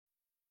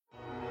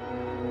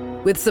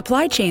With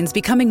supply chains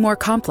becoming more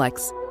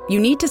complex, you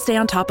need to stay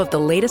on top of the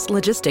latest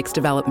logistics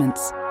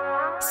developments.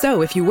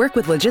 So if you work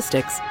with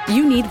logistics,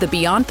 you need the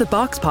Beyond the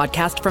Box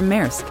podcast from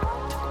Maersk.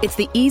 It's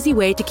the easy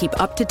way to keep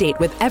up to date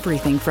with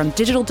everything from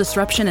digital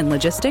disruption in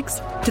logistics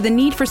to the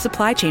need for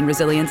supply chain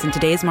resilience in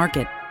today's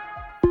market.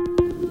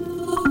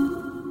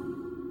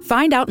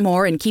 Find out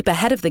more and keep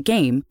ahead of the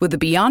game with the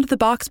Beyond the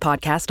Box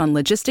podcast on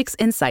logistics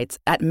insights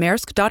at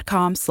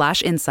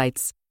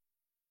maersk.com/insights.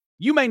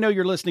 You may know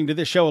you're listening to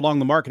this show along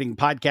the Marketing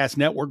Podcast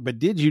Network, but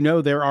did you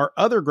know there are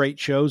other great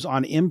shows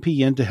on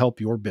MPN to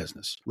help your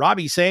business?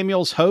 Robbie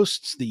Samuels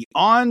hosts the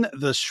On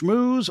the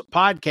Schmooze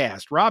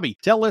podcast. Robbie,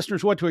 tell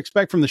listeners what to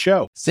expect from the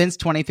show. Since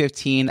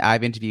 2015,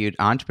 I've interviewed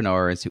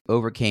entrepreneurs who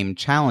overcame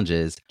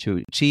challenges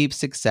to achieve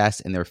success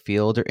in their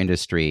field or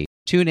industry.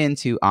 Tune in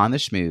to On the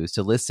Schmooze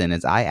to listen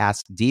as I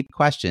ask deep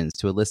questions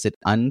to elicit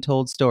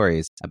untold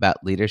stories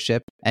about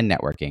leadership and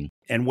networking.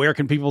 And where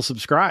can people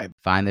subscribe?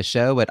 Find the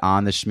show at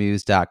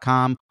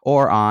ontheschmooze.com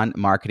or on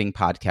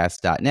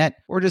marketingpodcast.net,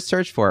 or just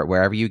search for it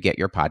wherever you get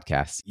your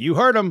podcasts. You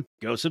heard them.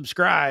 Go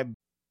subscribe.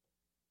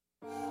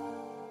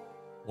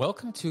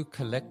 Welcome to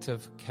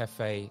Collective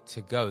Cafe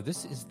to Go.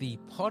 This is the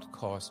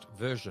podcast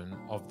version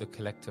of the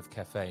Collective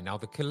Cafe. Now,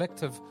 the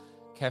Collective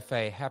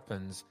Cafe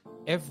happens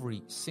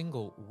every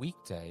single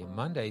weekday,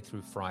 Monday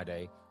through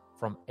Friday,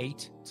 from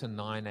 8 to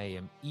 9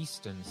 a.m.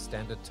 Eastern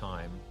Standard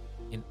Time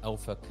in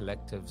Alpha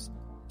Collective's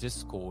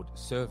Discord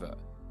server,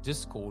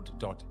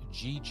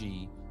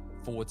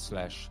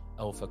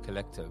 discord.gg/Alpha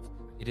Collective.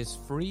 It is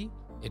free.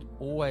 It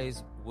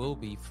always will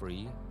be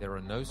free. There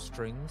are no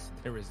strings.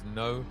 There is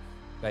no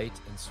bait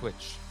and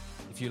switch.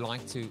 If you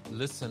like to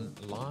listen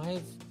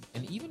live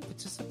and even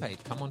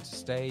participate, come onto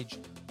stage,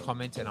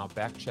 comment in our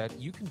back chat,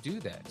 you can do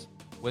that.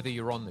 Whether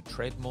you're on the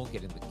treadmill,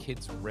 getting the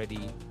kids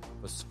ready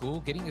for school,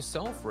 getting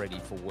yourself ready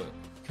for work,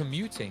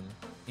 commuting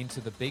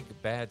into the big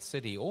bad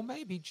city, or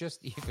maybe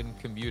just even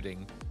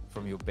commuting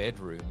from your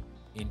bedroom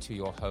into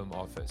your home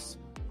office.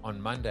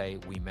 On Monday,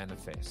 we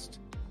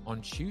manifest.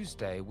 On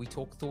Tuesday, we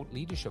talk thought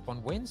leadership.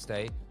 On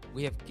Wednesday,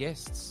 we have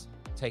guests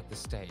take the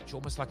stage,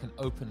 almost like an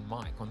open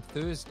mic. On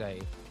Thursday,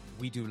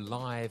 we do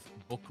live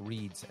book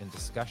reads and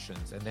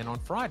discussions. And then on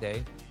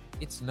Friday,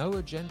 it's No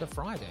Agenda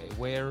Friday,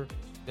 where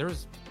there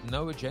is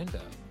no agenda.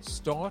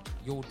 Start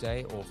your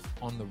day off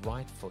on the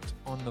right foot,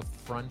 on the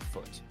front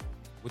foot,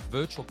 with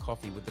virtual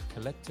coffee, with the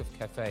Collective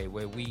Cafe,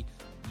 where we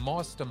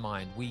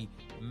mastermind, we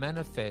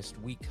manifest,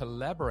 we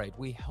collaborate,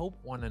 we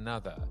help one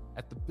another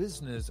at the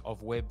business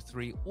of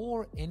Web3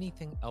 or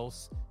anything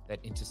else that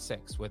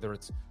intersects, whether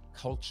it's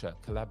culture,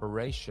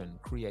 collaboration,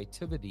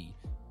 creativity,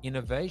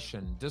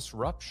 innovation,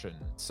 disruption.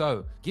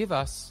 So give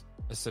us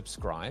a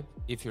subscribe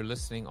if you're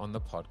listening on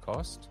the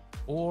podcast,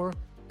 or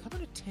come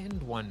and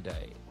attend one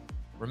day.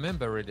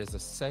 Remember, it is a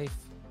safe,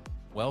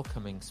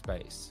 welcoming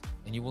space,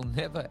 and you will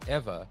never,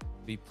 ever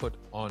be put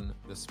on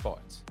the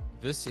spot.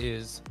 This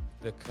is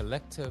the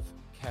Collective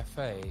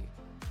Cafe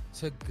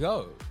to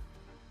Go.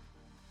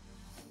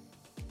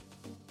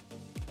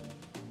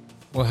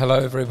 Well, hello,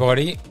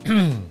 everybody.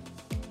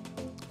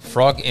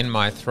 Frog in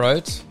my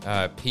throat,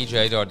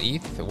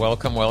 pj.eth.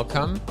 Welcome,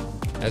 welcome.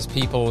 As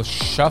people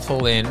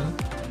shuffle in,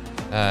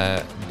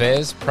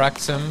 Bez,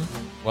 Praxim,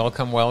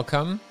 welcome,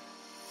 welcome.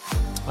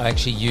 I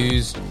actually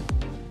used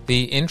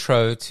the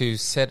intro to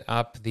set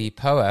up the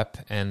POAP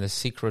and the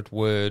secret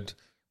word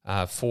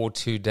for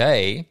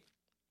today,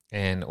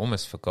 and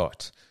almost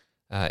forgot.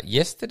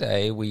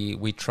 Yesterday,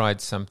 we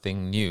tried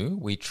something new.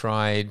 We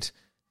tried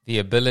the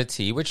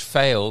ability, which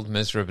failed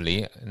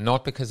miserably,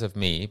 not because of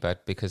me,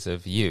 but because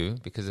of you,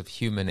 because of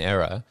human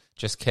error.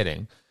 Just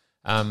kidding.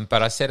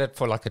 But I set it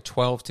for like a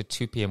 12 to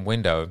 2 p.m.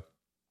 window,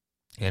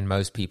 and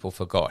most people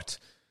forgot.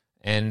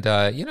 And,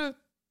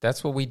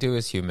 that's what we do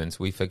as humans.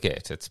 We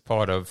forget. It's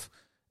part of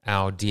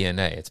our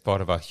DNA. It's part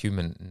of our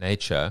human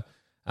nature.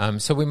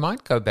 So we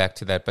might go back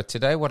to that. But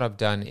today what I've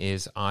done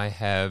is I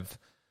have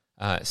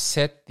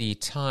set the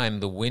time,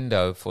 the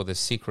window for the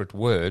secret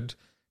word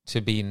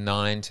to be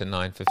 9 to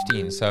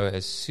 9:15. So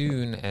as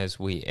soon as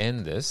we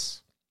end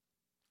this,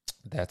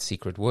 that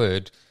secret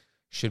word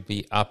should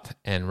be up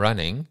and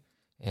running.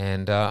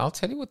 And I'll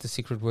tell you what the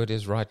secret word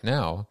is right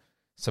now.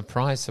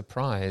 Surprise,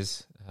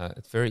 surprise.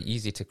 It's very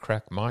easy to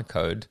crack my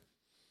code.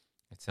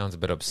 It sounds a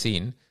bit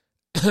obscene.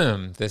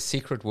 The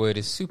secret word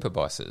is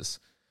Superbosses.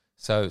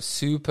 So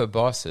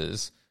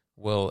Superbosses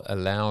will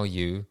allow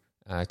you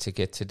to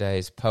get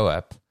today's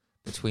POAP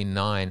between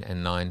 9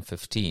 and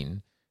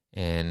 9:15.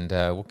 And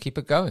we'll keep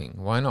it going.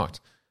 Why not?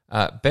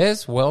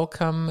 Bez,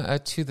 welcome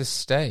to the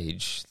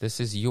stage.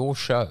 This is your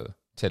show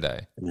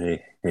today.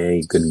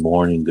 Hey, good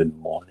morning.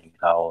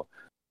 How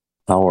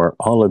are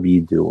all of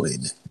you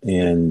doing?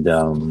 And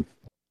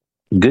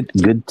good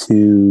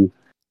to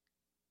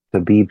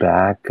be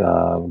back.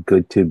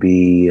 Good to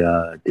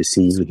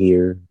see you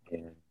here.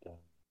 And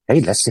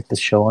hey, let's get the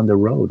show on the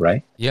road,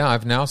 right? Yeah,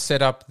 I've now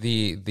set up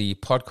the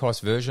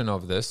podcast version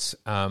of this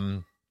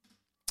on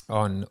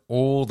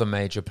all the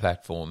major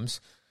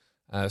platforms,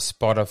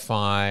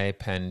 Spotify,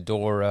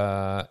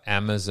 Pandora,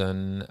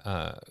 Amazon,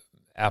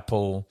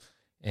 Apple,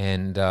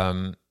 and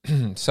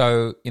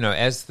So,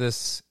 as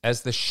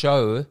the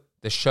show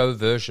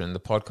version, the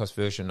podcast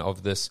version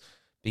of this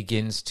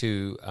begins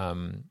to,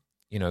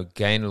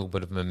 gain a little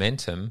bit of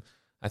momentum,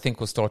 I think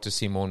we'll start to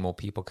see more and more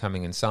people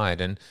coming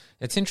inside. And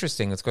it's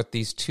interesting. It's got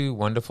these two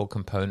wonderful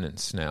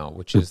components now,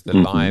 which is the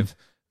live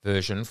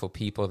version for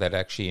people that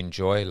actually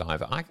enjoy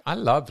live. I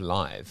love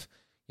live.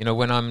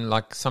 When I'm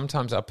like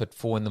sometimes up at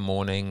 4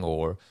 a.m.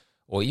 or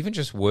even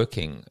just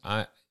working,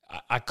 I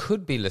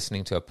could be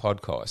listening to a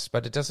podcast,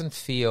 but it doesn't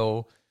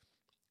feel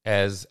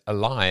as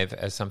alive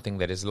as something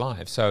that is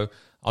live. So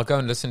I'll go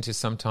and listen to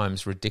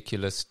sometimes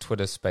ridiculous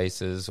Twitter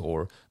spaces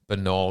or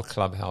banal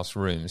clubhouse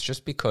rooms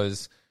just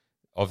because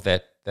of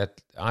that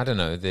I don't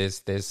know,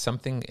 there's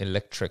something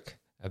electric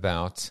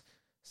about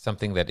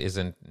something that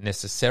isn't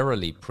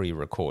necessarily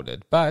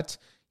pre-recorded. But,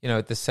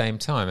 at the same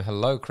time,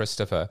 hello,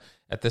 Christopher,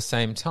 at the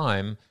same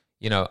time,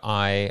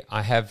 I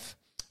have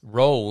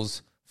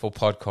roles for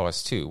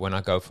podcasts too. When I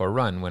go for a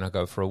run, when I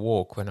go for a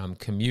walk, when I'm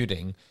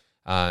commuting,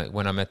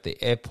 when I'm at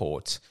the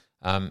airport.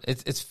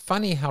 It's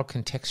funny how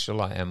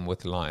contextual I am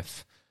with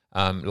life.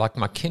 Like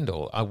my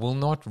Kindle, I will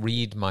not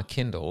read my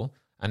Kindle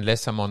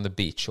unless I'm on the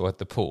beach or at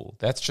the pool.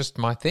 That's just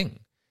my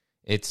thing.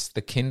 It's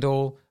the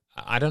Kindle.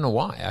 I don't know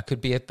why. I could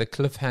be at the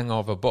cliffhanger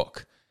of a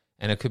book,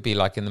 and it could be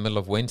like in the middle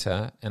of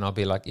winter, and I'll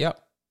be like,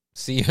 yep,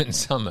 see you in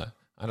summer.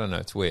 I don't know.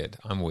 It's weird.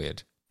 I'm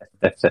weird.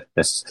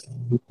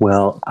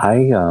 Well, I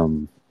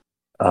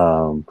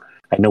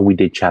know we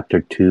did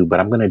chapter 2, but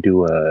I'm going to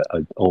do a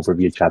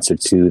overview of chapter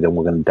 2. Then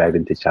we're going to dive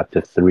into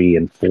chapter 3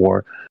 and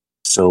 4.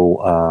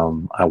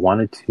 So I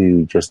wanted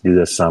to just do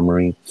the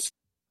summary.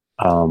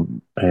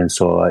 And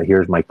so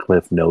here's my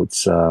cliff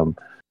notes.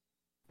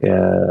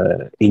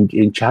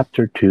 In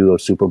chapter 2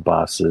 of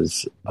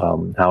Superbosses,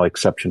 how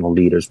exceptional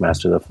leaders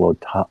master the flow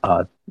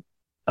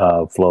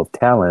of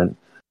talent,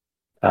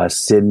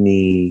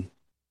 Sydney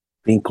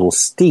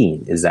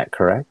Finkelstein, is that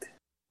correct?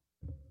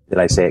 Did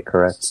I say it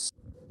correct?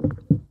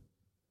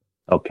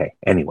 Okay.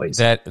 Anyways,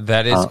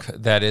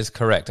 that is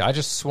correct. I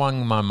just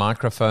swung my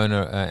microphone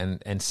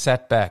and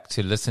sat back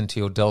to listen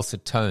to your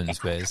dulcet tones,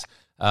 Bez.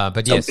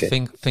 But yes,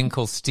 okay.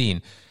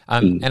 Finkelstein.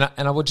 And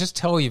I would just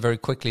tell you very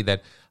quickly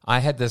that I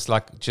had this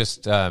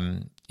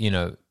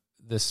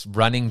this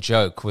running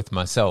joke with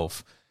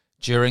myself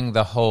during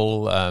the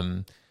whole,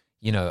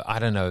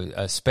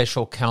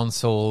 special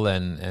counsel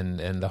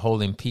and the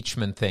whole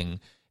impeachment thing.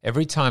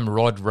 Every time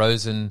Rod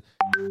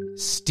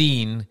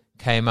Rosenstein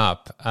came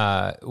up,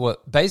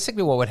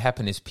 basically what would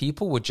happen is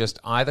people would just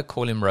either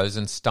call him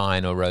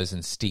Rosenstein or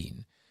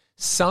Rosenstein.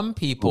 Some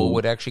people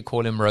would actually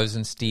call him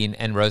Rosenstein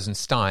and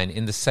Rosenstein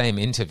in the same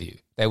interview.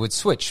 They would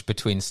switch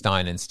between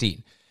Stein and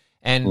Steen.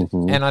 And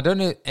I don't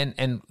know,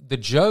 and the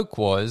joke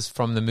was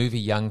from the movie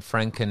Young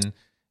Frankenstein,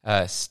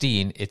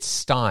 it's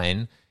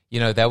Stein.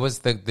 That was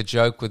the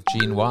joke with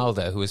Gene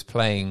Wilder, who was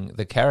playing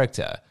the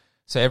character.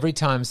 So every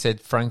time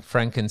said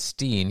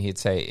Frankenstein, he'd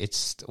say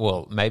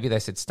maybe they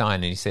said Stein,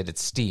 and he said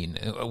it's Steen,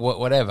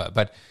 whatever.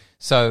 But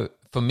so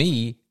for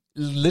me,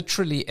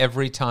 literally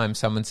every time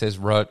someone says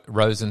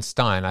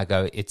Rosenstein, I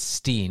go, it's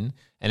Steen.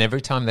 And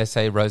every time they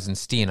say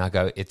Rosenstein, I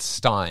go, it's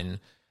Stein.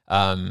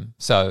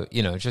 So,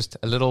 just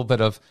a little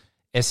bit of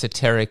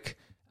esoteric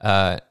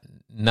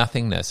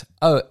nothingness.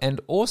 Oh,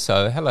 and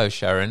also, hello,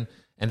 Sharon.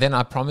 And then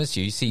I promise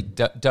you, see,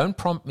 don't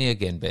prompt me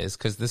again, Bez,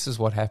 because this is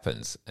what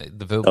happens.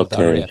 The verbal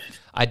diarrhea.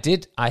 I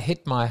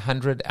hit my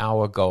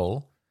 100-hour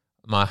goal,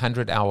 my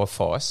 100-hour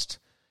fast,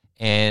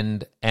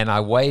 and I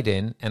weighed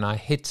in and I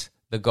hit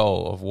the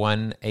goal of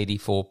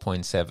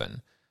 184.7.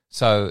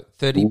 So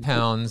 30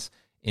 pounds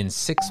in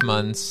 6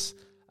 months.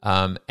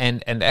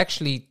 And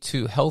actually,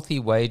 to Healthy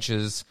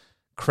Wages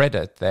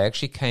credit, they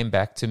actually came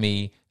back to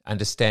me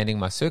understanding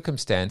my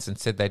circumstance and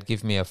said they'd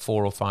give me a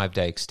 4 or 5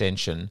 day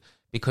extension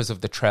because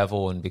of the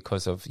travel and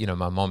because of,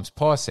 my mom's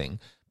passing,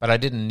 but I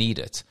didn't need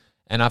it.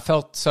 And I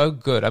felt so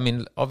good. I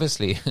mean,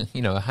 obviously, a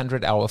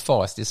 100-hour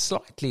fast is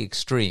slightly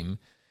extreme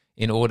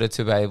in order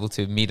to be able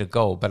to meet a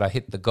goal, but I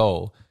hit the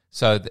goal.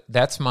 So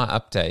that's my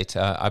update.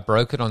 I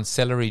broke it on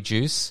celery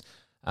juice.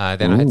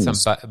 Then I had some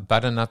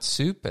butternut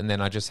soup, and then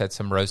I just had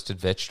some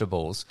roasted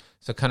vegetables.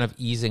 So kind of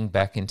easing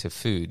back into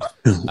food.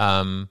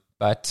 So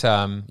that's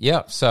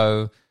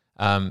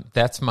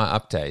my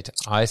update.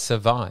 I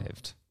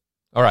survived.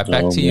 All right,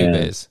 back to you,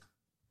 Bez.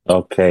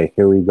 Okay,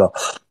 here we go.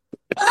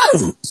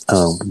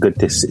 Good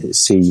to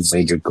see you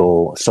made your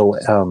goal. So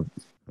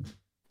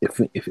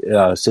if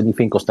Sydney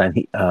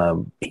Finkelstein,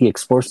 he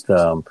explores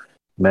the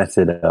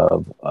method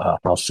of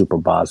how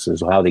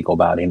Superbosses, how they go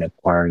about in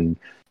acquiring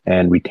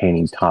and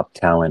retaining top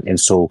talent. And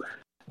so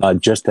I'm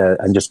just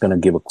going to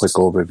give a quick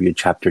overview of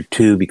chapter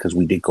 2 because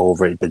we did go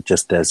over it, but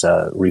just as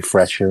a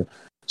refresher.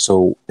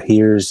 So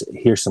here's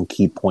some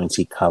key points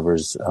he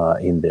covers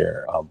in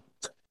there.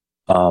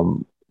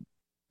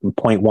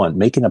 Point 1,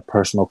 making a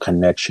personal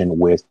connection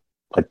with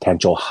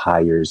potential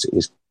hires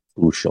is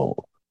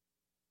crucial.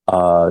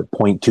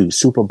 Point 2,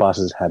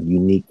 Superbosses have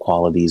unique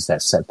qualities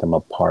that set them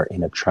apart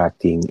in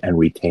attracting and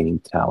retaining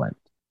talent.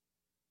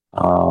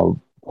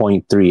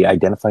 Point 3,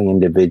 identifying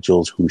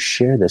individuals who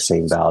share the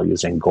same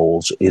values and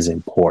goals is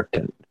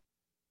important.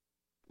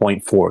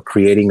 Point 4,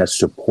 creating a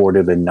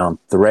supportive and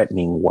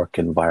non-threatening work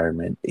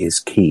environment is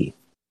key.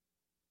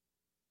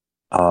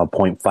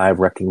 Point 5,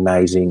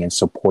 recognizing and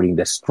supporting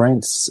the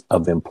strengths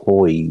of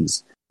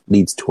employees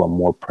leads to a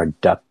more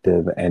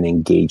productive and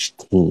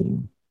engaged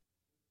team.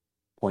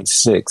 Point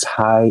 6,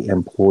 high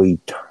employee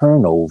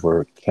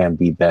turnover can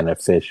be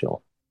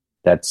beneficial.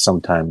 That's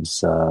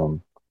sometimes,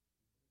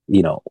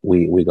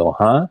 we go,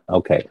 huh?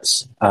 Okay.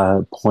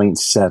 Point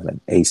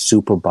 7, a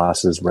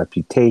superboss's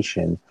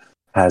reputation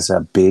has a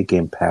big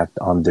impact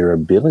on their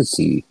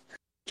ability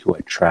to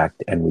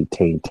attract and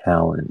retain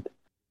talent.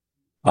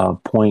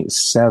 Point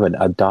 7,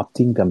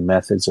 adopting the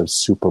methods of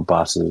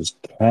superbosses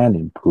can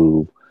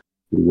improve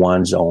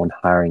one's own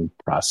hiring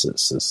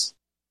processes.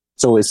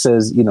 So it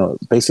says,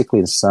 basically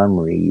in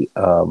summary,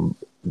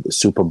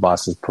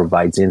 Superbosses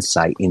provides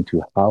insight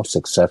into how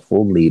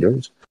successful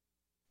leaders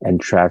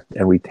attract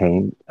and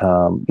retain,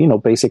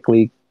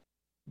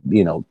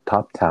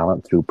 top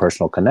talent through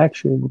personal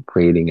connection,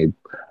 creating a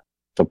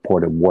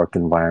supportive work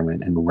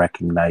environment, and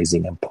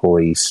recognizing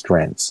employee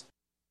strengths.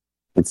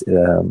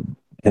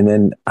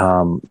 And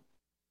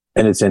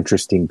it's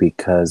interesting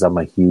because I'm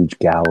a huge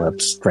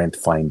Gallup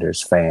Strength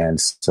Finders fan,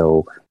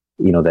 so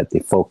that they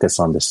focus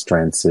on the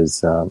strengths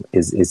is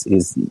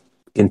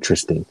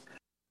interesting.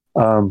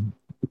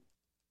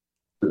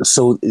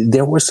 So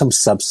there were some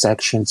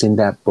subsections in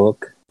that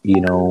book,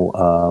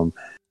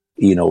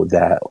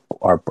 that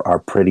are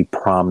pretty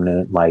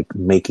prominent, like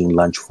making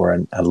lunch for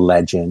a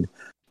legend,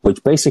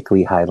 which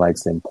basically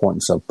highlights the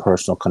importance of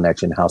personal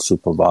connection, how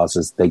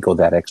supervisors, they go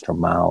that extra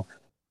mile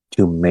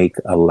to make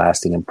a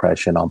lasting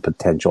impression on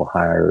potential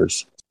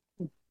hires.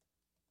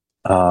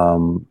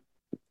 Also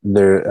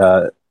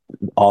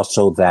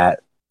that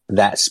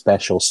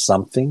special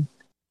something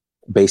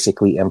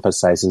basically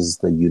emphasizes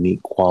the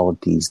unique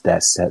qualities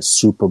that set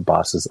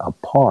superbosses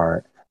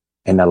apart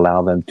and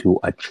allow them to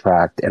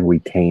attract and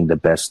retain the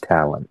best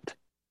talent.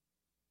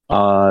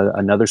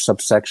 Another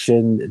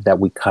subsection that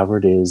we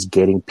covered is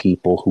getting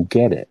people who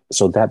get it.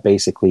 So that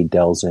basically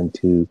delves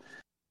into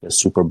the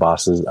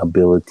superboss's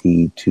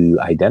ability to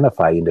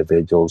identify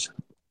individuals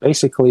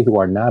basically who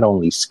are not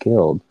only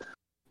skilled,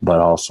 but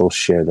also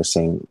share the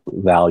same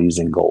values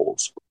and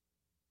goals.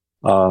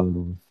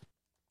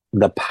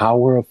 The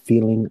power of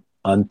feeling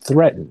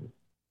unthreatened.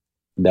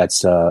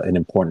 That's an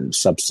important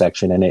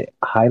subsection, and it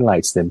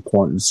highlights the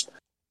importance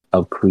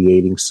of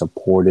creating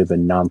supportive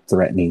and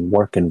non-threatening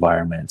work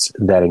environments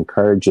that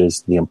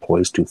encourages the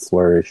employees to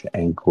flourish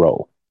and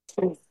grow.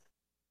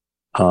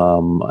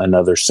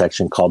 Another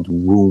section called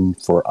Room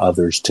for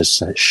Others to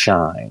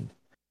Shine.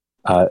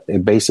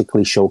 It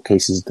basically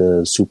showcases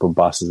the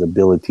superboss's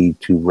ability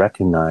to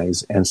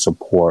recognize and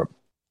support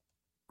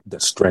the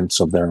strengths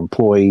of their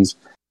employees,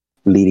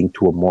 leading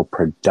to a more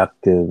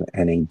productive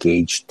and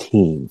engaged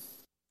team.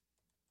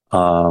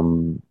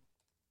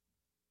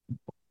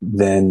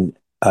 Then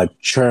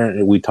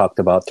churn, we talked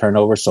about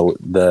turnover. So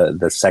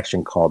the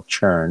section called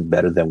Churn,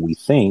 Better Than We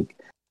Think,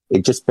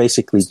 it just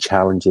basically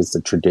challenges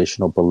the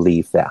traditional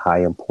belief that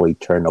high employee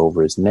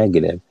turnover is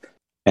negative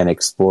and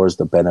explores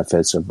the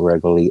benefits of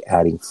regularly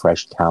adding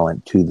fresh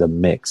talent to the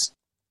mix.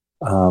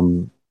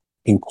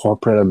 In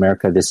corporate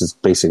America, this is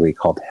basically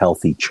called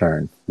healthy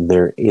churn.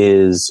 There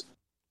is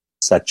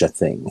such a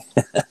thing,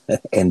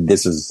 and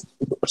this is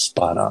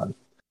spot on.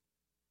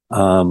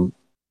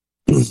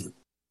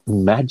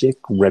 Magic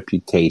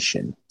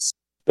reputation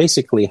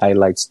basically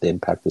highlights the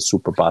impact the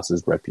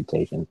superboss's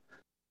reputation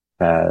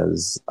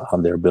has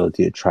on their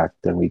ability to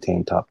attract and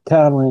retain top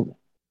talent,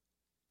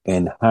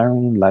 and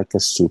hiring like a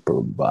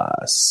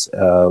superboss.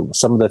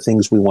 Some of the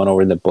things we went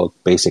over in the book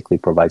basically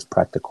provides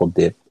practical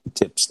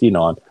tips,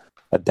 on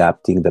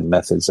adapting the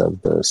methods of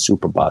the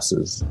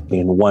superbosses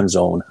in one's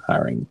own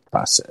hiring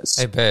process.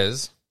 Hey,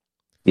 Bez.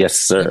 Yes,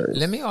 sir.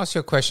 Let me ask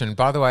you a question.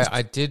 By the way,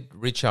 I did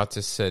reach out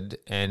to Sid,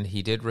 and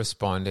he did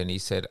respond, and he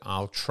said,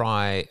 I'll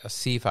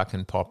see if I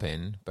can pop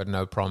in, but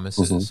no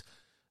promises.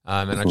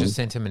 And I just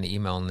sent him an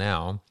email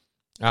now.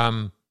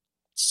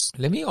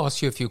 Let me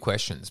ask you a few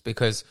questions,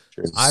 because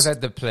I've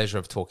had the pleasure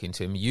of talking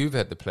to him. You've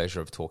had the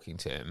pleasure of talking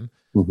to him.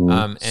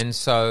 And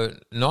so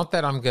not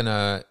that I'm going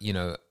to,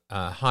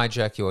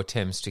 hijack your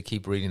attempts to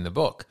keep reading the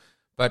book,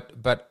 but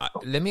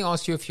let me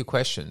ask you a few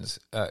questions.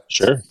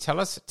 Sure. Tell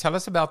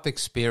us about the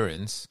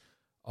experience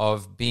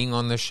of being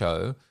on the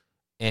show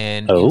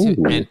and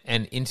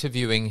and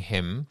interviewing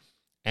him,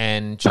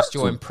 and just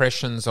your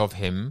impressions of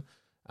him.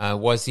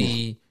 Was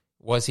he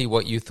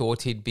what you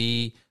thought he'd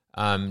be?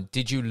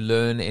 Did you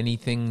learn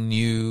anything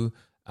new?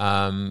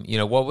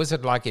 What was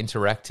it like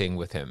interacting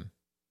with him?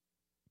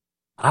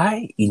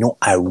 I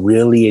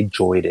really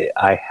enjoyed it.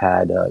 I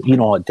had, I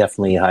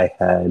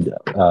had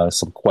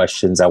some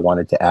questions I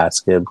wanted to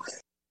ask him.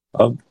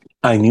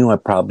 I knew I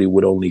probably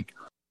would only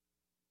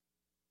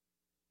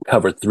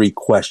cover 3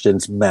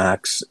 questions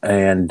max.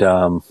 And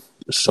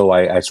so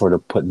I sort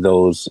of put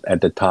those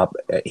at the top.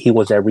 He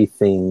was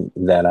everything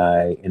that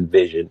I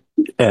envisioned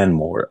and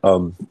more.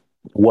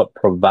 What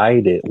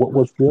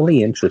was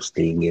really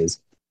interesting is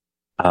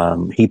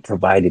he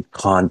provided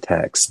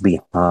context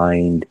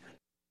behind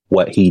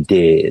what he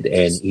did,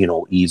 and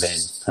even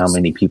how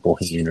many people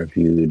he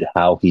interviewed,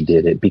 how he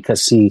did it.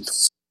 Because see,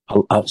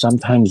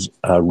 sometimes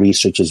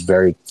research is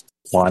very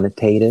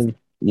quantitative.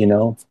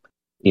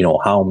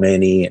 How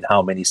many and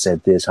how many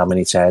said this, how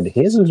many said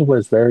his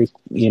was very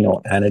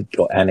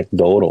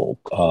anecdotal,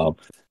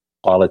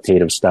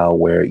 qualitative style,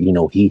 where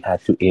he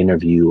had to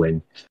interview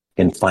and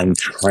find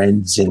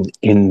trends in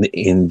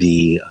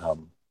the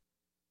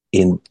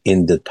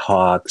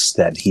talks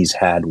that he's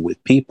had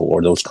with people,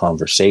 or those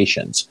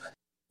conversations.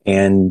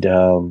 And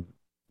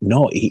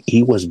no,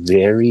 he was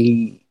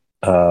very,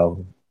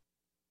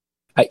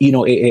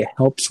 it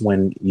helps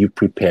when you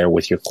prepare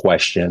with your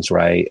questions,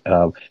 right?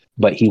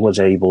 But he was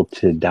able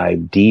to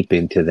dive deep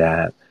into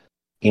that.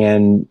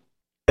 And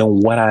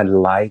what I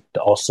liked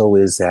also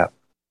is that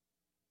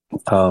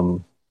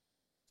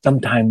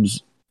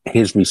sometimes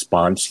his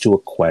response to a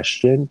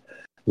question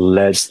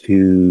led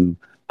to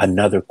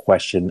another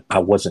question I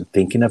wasn't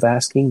thinking of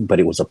asking, but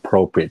it was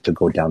appropriate to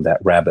go down that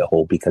rabbit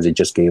hole, because it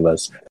just gave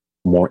us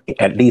more,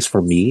 at least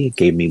for me, it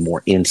gave me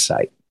more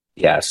insight.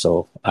 Yeah,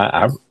 so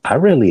I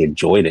really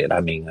enjoyed it.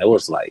 I mean, it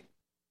was like,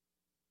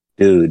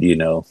 dude,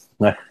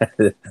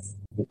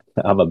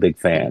 I'm a big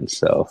fan,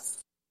 so.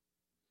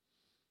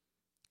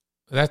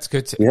 That's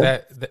good.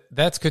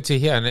 That's good to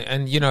hear.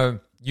 And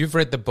you've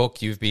read the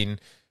book, you've been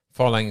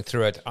following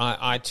through it.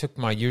 I took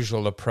my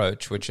usual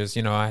approach, which is,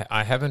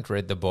 I haven't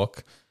read the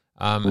book,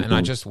 and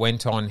I just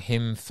went on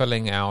him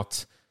filling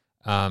out.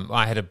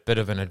 I had a bit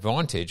of an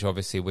advantage,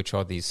 obviously, which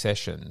are these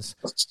sessions.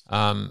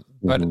 But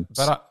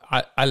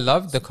I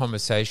loved the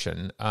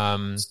conversation.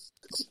 I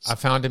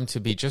found him to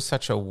be just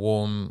such a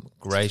warm,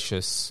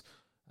 gracious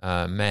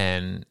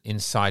man,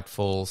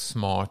 insightful,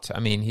 smart. I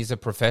mean, he's a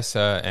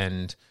professor,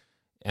 and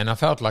I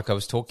felt like I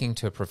was talking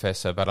to a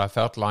professor, but I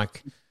felt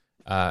like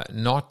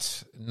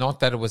not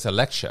that it was a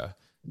lecture,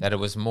 that it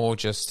was more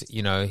just,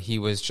 he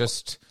was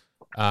just.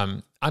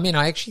 I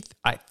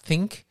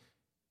think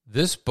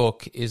this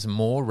book is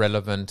more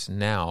relevant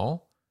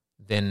now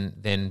than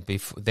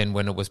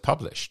when it was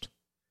published.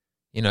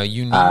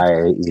 You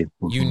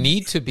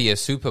need to be a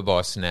super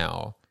boss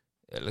now.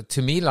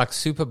 To me, like,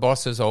 super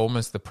bosses are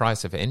almost the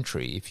price of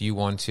entry. If you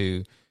want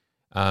to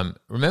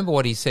remember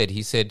what he said.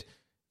 He said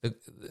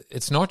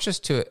it's not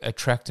just to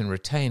attract and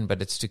retain,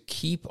 but it's to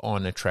keep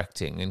on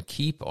attracting and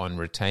keep on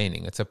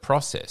retaining. It's a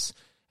process.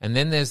 And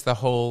then there's the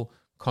whole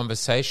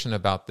conversation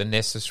about the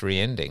necessary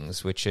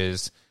endings, which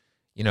is,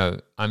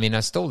 I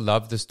still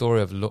love the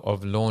story of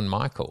Lorne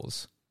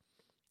Michaels.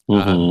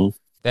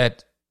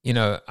 That,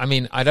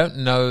 I don't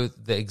know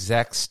the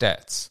exact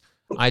stats.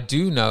 I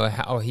do know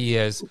how he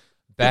has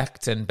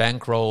backed and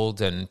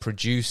bankrolled and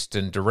produced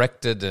and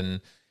directed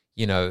and,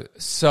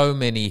 so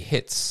many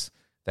hits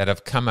that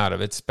have come out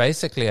of it. It's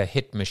basically a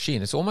hit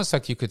machine. It's almost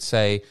like you could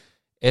say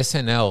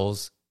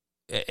SNL's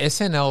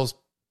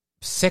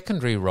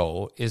secondary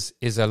role is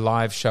a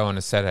live show on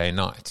a Saturday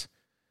night.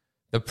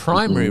 The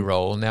primary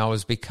role now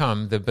has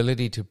become the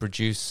ability to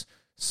produce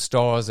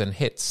stars and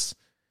hits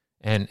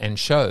and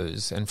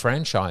shows and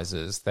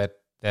franchises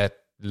that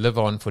live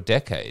on for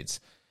decades.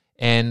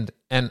 And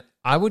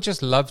I would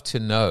just love to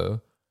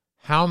know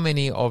how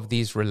many of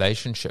these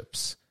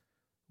relationships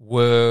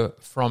were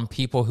from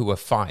people who were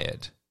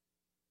fired.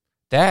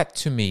 That,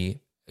 to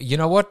me, you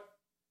know what?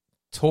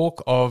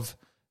 Talk of,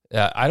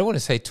 I don't want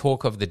to say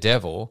talk of the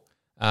devil,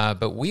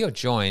 but we are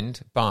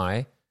joined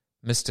by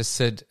Mr.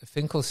 Sid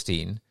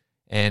Finkelstein.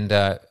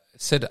 And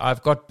Sid,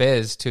 I've got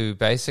Bez to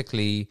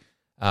basically,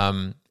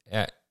 first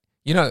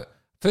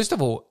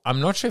of all, I'm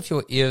not sure if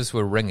your ears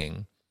were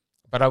ringing,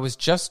 but I was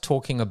just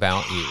talking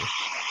about you.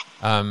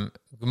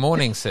 Good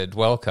morning, Sid.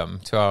 Welcome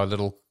to our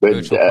little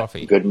virtual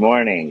coffee. Good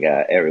morning,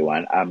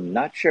 everyone. I'm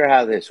not sure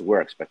how this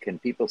works, but can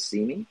people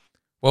see me?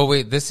 Well,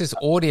 this is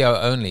audio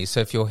only, so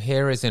if your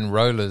hair is in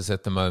rollers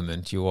at the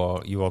moment, you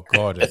are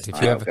guarded.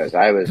 Because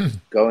I was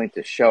going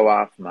to show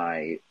off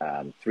my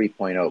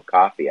 3.0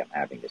 coffee I'm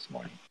having this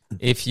morning.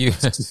 If you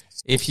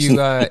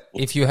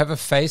have a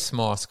face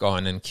mask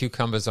on and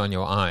cucumbers on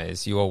your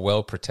eyes, you are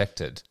well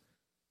protected.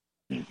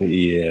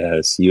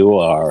 Yes, you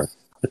are.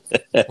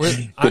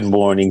 Good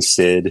morning,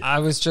 Sid. I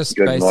was just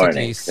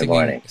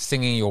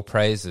singing your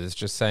praises,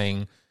 just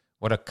saying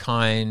what a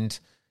kind,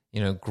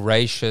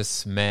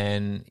 gracious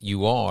man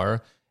you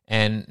are,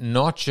 and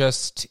not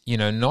just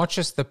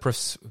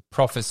the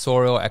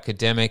professorial,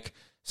 academic,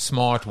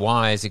 smart,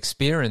 wise,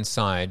 experienced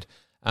side,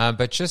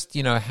 but just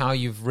how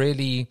you've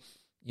really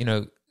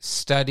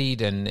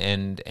studied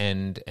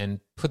and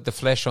put the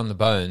flesh on the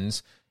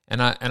bones.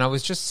 And I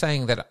was just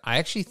saying that I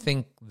actually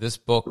think this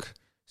book,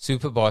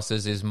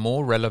 Superbosses, is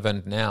more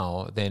relevant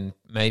now than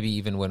maybe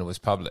even when it was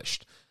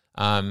published.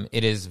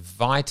 It is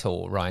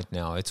vital right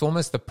now. It's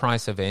almost the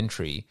price of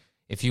entry.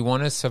 If you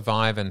want to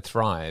survive and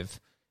thrive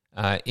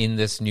in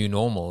this new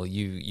normal,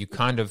 you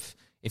kind of,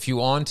 if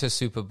you aren't a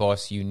super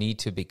boss, you need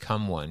to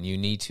become one. You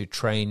need to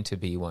train to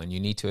be one. You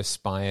need to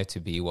aspire to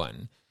be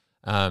one.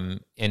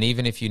 And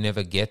even if you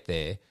never get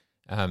there,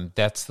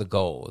 that's the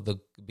goal.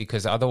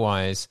 Because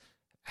otherwise,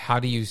 how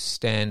do you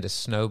stand a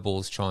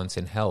snowball's chance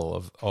in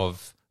hell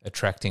of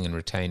attracting and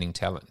retaining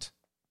talent?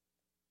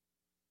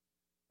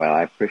 Well,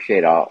 I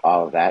appreciate all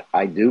of that.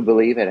 I do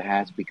believe it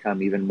has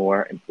become even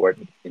more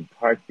important, in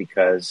part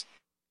because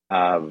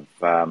of,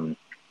 the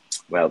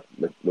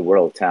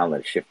world of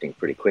talent is shifting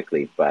pretty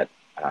quickly, but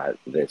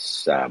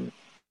the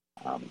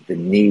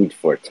need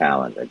for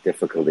talent, the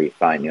difficulty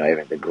finding,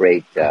 even the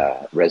great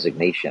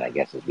resignation, I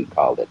guess, as we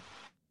called it.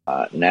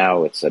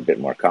 Now it's a bit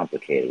more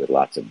complicated with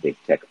lots of big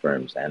tech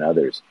firms and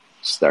others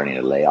starting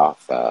to lay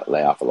off a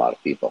lot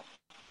of people.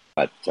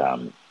 But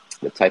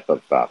the type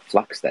of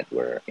flux that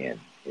we're in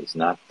is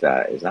not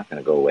going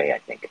to go away, I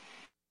think,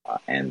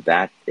 and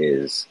that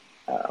is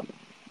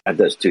that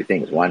does two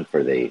things. One,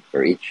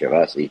 for each of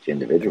us, each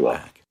individual,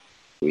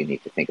 we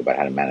need to think about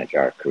how to manage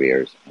our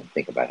careers and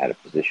think about how to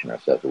position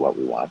ourselves to what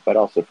we want. But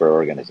also for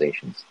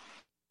organizations,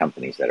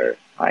 companies that are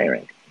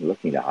hiring,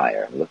 looking to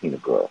hire, looking to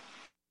grow.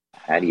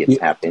 How do you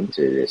tap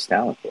into this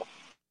talent pool?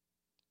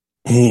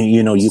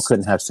 You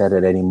couldn't have said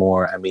it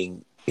anymore. I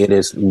mean, it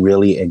is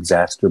really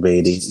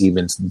exacerbating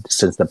even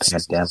since the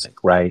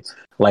pandemic, right?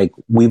 Like,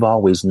 we've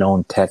always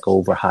known tech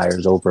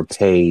overhires,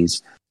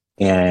 overpays,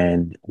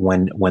 and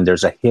when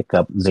there's a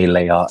hiccup, they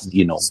lay off,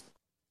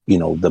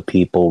 the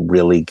people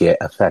really get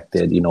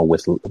affected,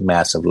 with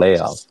massive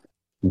layoffs.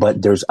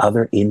 But there's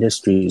other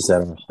industries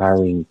that are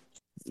hiring,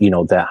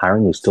 that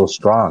hiring is still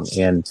strong.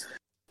 And,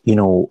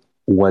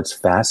 what's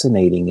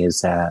fascinating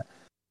is that,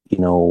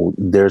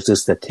 there's a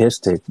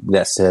statistic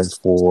that says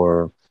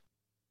for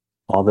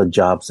all the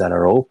jobs that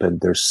are open,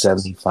 there's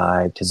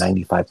 75 to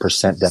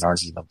 95% that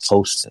aren't even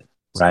posted,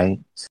 right?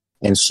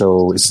 And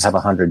so if you have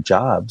 100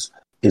 jobs,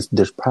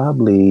 there's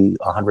probably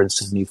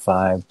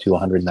 175 to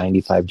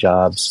 195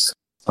 jobs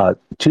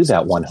to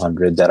that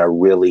 100 that are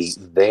really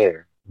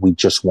there. We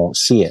just won't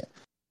see it.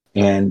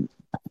 And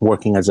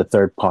working as a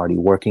third party,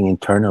 working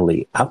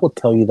internally, I will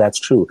tell you that's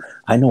true.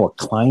 I know a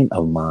client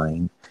of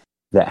mine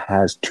that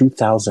has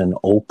 2,000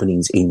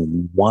 openings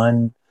in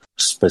one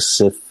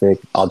specific,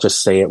 I'll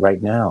just say it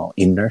right now,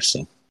 in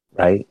nursing,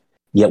 right?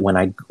 Yet when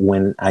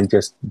I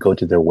just go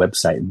to their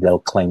website, they'll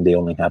claim they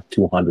only have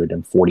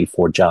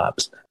 244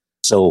 jobs.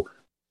 So,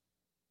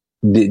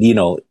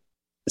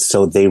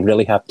 so they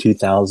really have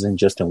 2,000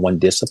 just in one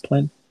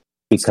discipline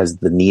because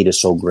the need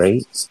is so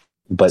great,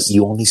 but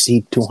you only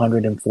see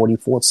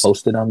 244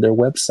 posted on their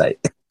website.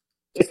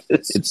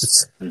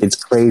 It's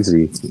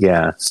crazy.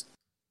 Yeah.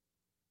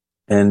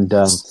 And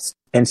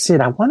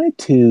Sid, I wanted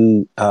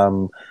to,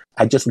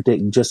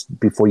 just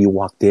before you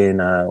walked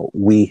in,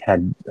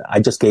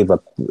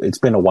 it's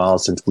been a while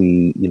since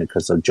we,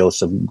 because of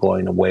Joseph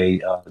going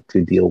away,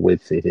 to deal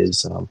with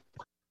his,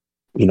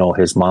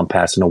 his mom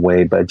passing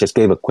away, but I just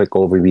gave a quick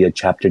overview of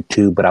chapter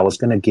 2, but I was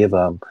going to give,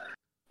 a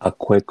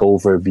quick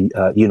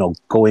overview,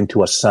 go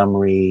into a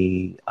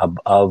summary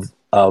of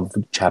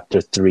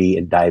chapter 3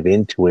 and dive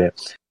into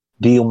it.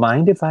 Do you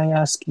mind if I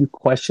ask you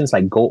questions,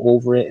 like go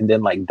over it and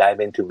then like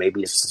dive into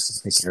maybe a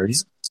specific area?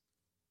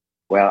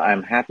 Well,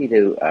 I'm happy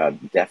to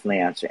definitely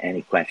answer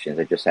any questions.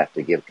 I just have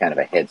to give kind of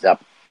a heads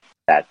up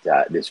that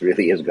this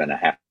really is going to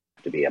have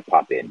to be a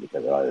pop in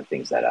because of other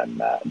things that I'm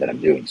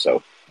doing.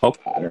 So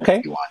okay. I don't know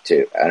if you want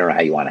to. I don't know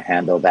how you want to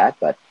handle that,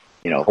 but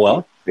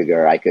I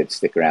figure I could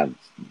stick around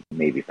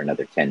maybe for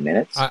another 10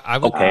 minutes.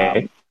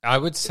 I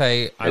would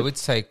say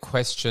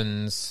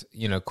questions.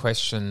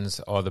 Questions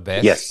are the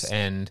best. Yes.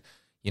 And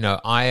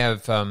I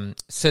have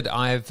Sid.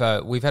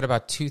 We've had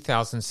about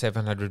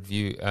 2,700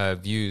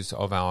 views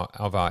of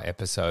our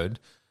episode.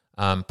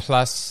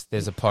 Plus,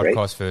 there's a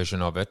podcast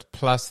version of it.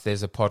 Plus,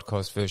 there's a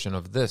podcast version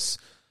of this.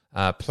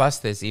 Plus,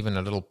 there's even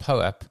a little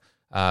POAP,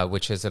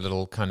 which is a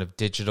little kind of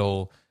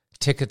digital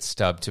ticket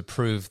stub to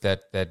prove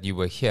that you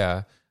were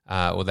here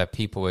or that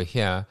people were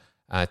here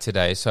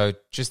today. So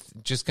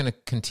just going to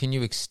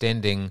continue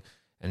extending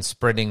and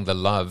spreading the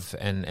love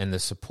and the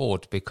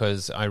support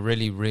because I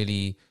really,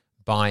 really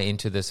buy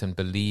into this and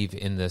believe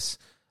in this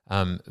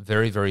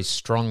very, very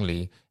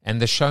strongly.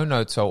 And the show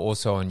notes are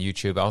also on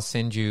YouTube. I'll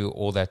send you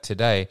all that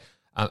today.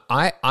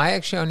 I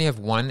actually only have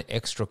one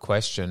extra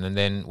question, and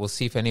then we'll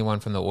see if anyone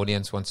from the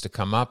audience wants to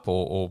come up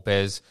or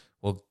Bez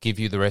will give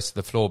you the rest of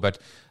the floor. But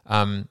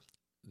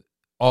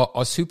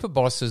are super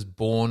bosses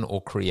born or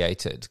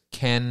created?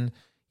 Can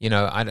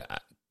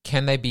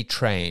they be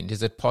trained?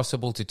 Is it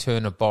possible to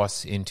turn a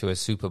boss into a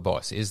super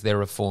boss? Is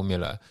there a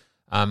formula?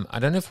 I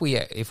don't know if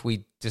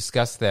we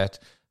discussed that,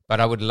 but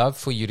I would love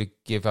for you to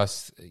give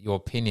us your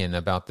opinion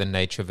about the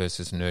nature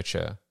versus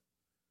nurture.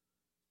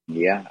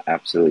 Yeah,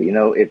 absolutely.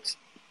 It's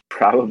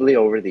probably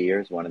over the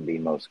years one of the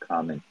most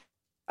common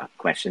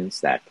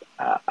questions that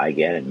I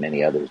get and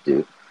many others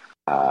do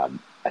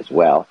as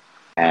well.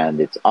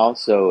 And it's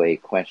also a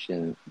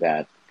question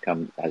that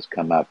has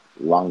come up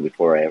long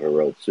before I ever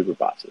wrote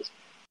Superbosses.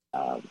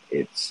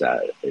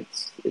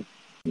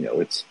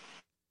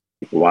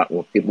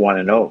 People want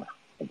to know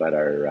about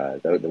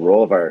the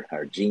role of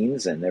our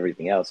genes and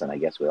everything else. And I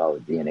guess with all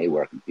the DNA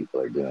work that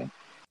people are doing,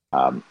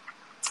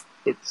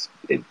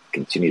 it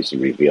continues to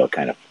reveal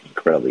kind of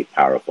incredibly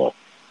powerful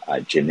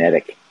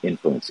genetic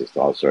influences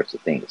to all sorts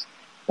of things.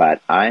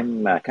 But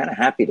I'm kind of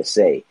happy to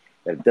say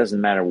that it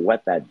doesn't matter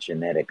what that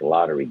genetic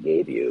lottery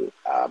gave you.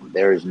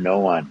 There is no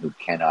one who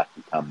cannot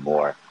become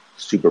more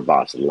super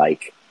boss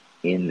like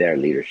in their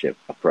leadership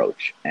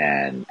approach.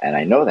 And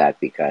I know that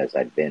because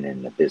I've been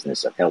in the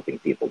business of helping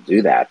people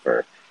do that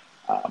for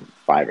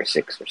 5 or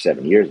 6 or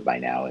 7 years by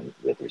now, and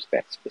with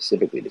respect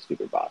specifically to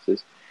super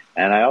bosses.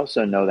 And I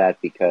also know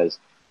that because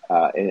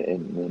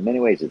in many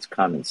ways it's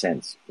common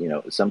sense. You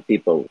know, some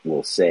people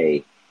will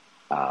say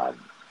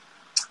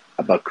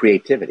about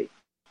creativity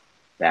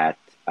that,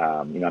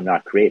 I'm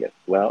not creative.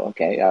 Well,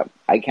 okay,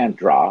 I can't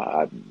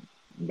draw. I'm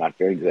not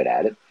very good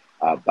at it.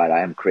 But I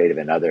am creative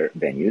in other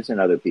venues, and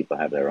other people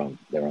have their own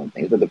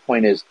things. But the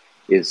point is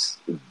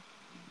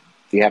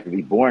you have to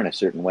be born a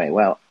certain way.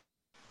 Well,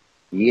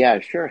 yeah,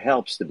 it sure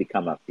helps to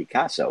become a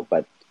Picasso,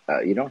 but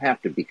you don't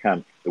have to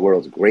become the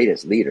world's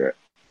greatest leader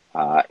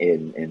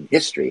in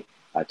history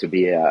to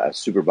be a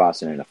super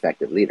boss and an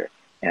effective leader.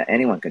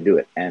 Anyone can do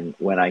it. And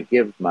when I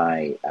give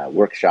my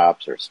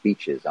workshops or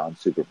speeches on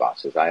super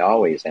bosses, I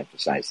always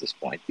emphasize this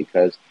point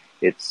because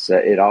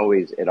it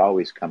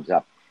always comes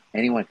up.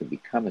 Anyone can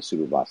become a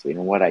super boss leader.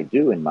 And what I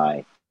do in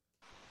my,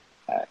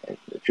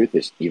 the truth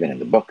is, even in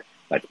the book,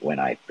 but when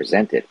I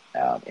present it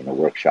in a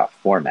workshop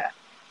format,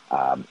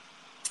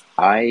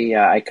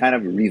 I kind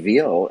of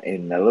reveal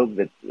in a little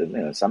bit,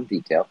 some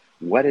detail,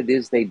 what it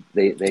is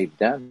they've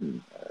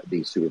done,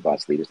 these super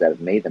boss leaders, that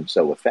have made them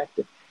so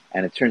effective.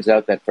 And it turns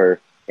out that for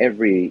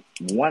every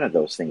one of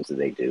those things that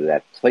they do,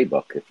 that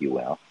playbook, if you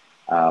will,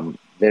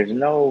 there's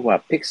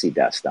no pixie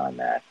dust on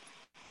that.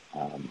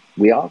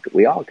 We all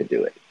could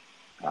do it.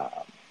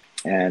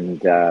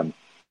 And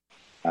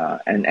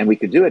we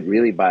could do it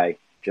really by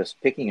just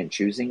picking and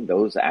choosing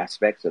those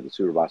aspects of the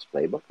Superboss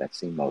playbook that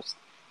seem most,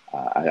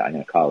 I'm going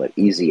to call it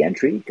easy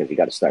entry, because you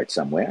got to start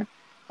somewhere.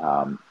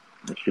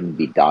 It shouldn't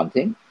be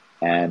daunting,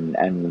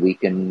 and we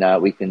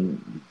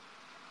can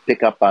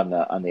pick up on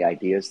the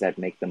ideas that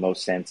make the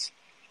most sense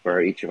for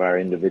each of our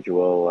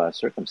individual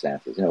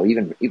circumstances. You know,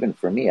 even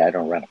for me, I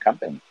don't run a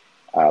company,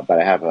 but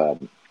I have a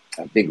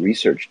big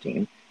research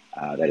team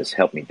that has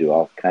helped me do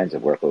all kinds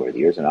of work over the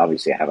years, and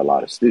obviously I have a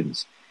lot of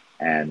students.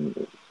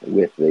 And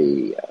with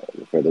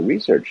for the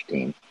research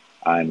team,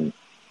 I'm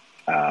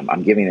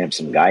giving them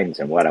some guidance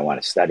on what I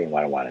want to study, and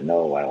what I want to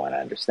know, what I want to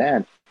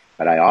understand.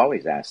 But I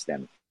always ask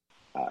them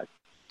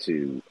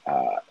to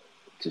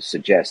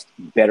suggest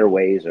better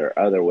ways or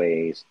other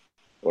ways,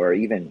 or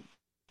even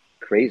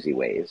crazy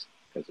ways.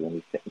 Because when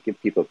we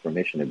give people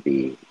permission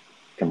to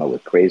come up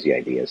with crazy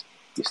ideas,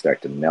 you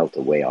start to melt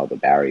away all the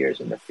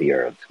barriers and the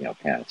fear of,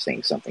 kind of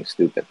saying something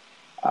stupid.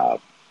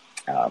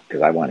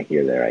 Because I want to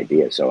hear their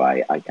ideas. So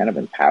I kind of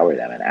empower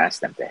them and ask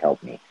them to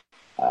help me.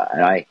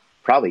 And I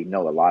probably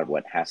know a lot of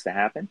what has to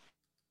happen,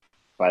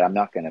 but I'm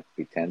not going to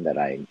pretend that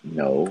I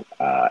know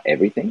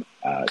everything,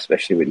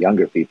 especially with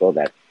younger people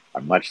that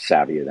are much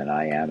savvier than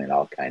I am in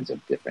all kinds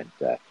of different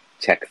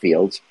tech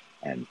fields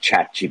and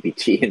chat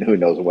GPT and who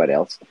knows what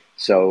else.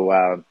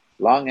 So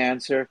long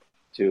answer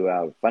to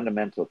a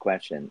fundamental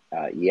question.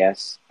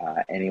 Yes,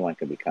 anyone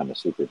can become a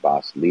super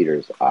boss.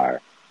 Leaders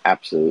are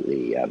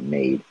absolutely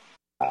made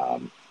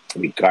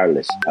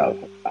regardless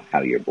of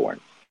how you're born.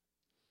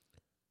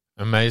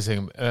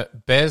 Amazing.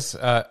 Bez,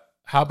 how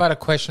about a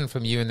question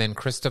from you, and then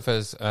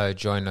Christopher's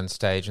joined on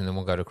stage, and then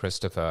we'll go to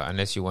Christopher,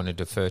 unless you want to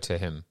defer to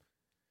him.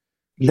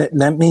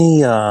 Let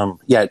me,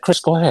 Chris,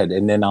 go ahead,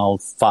 and then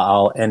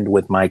I'll end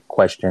with my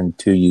question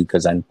to you,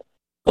 because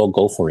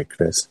go for it,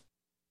 Chris.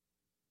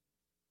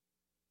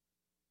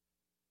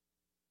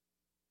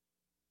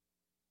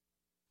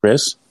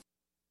 Chris?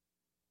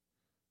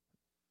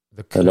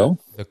 Hello?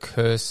 The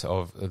curse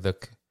of the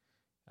curse.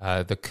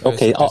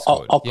 Okay, of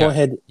Discord. I'll go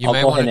ahead. You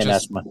may go want ahead to and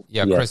just, ask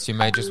my. Chris, you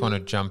may just want to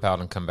jump out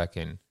and come back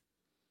in.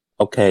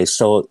 Okay,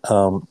 so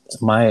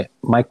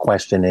my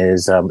question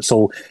is,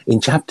 so in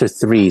chapter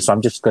 3, so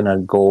I'm just gonna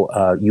go.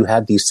 You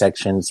have these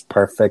sections: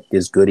 perfect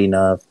is good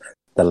enough,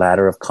 the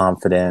ladder of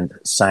confidence,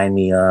 sign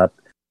me up.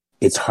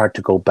 It's hard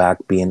to go back,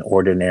 being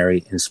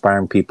ordinary,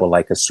 inspiring people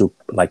like a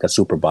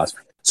super boss.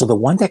 So the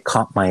one that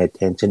caught my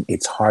attention,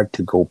 it's hard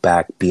to go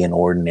back, being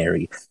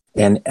ordinary.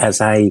 And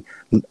as I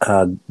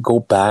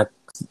go back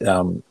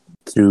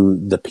through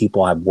the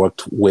people I've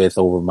worked with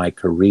over my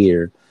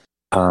career,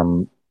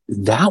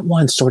 that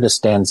one sort of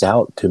stands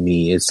out to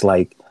me. It's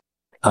like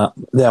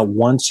that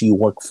once you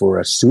work for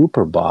a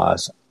super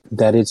boss,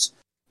 that it's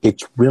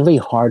really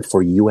hard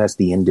for you as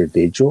the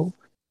individual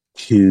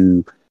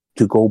to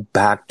go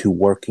back to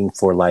working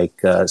for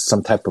like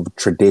some type of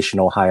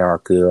traditional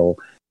hierarchical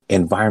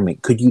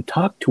environment. Could you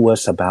talk to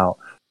us about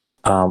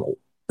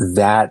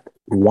that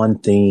one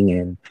thing,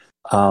 and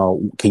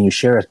can you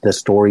share the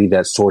story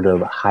that sort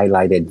of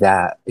highlighted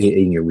that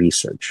in your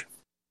research?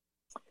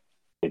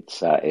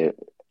 It's a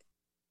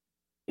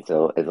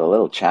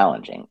little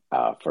challenging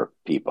for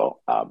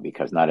people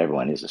because not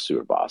everyone is a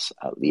super boss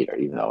leader,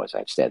 even though, as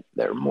I've said,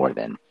 they're more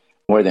than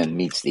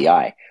meets the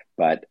eye.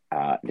 But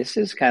this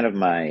is kind of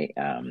my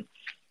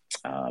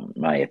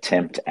my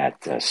attempt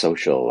at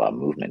social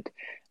movement,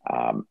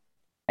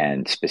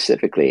 and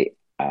specifically,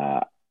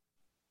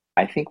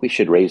 I think we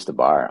should raise the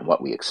bar on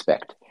what we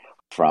expect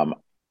from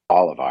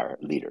all of our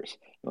leaders.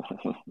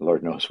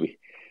 Lord knows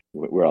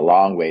we're a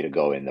long way to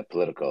go in the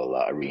political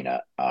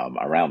arena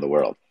around the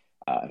world.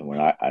 I don't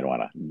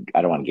want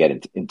to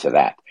get into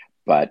that.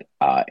 But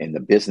in the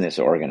business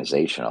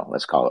organizational,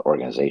 let's call it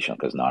organizational,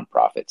 because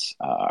nonprofits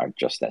are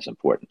just as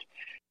important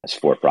as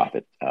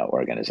for-profit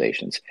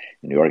organizations.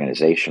 In the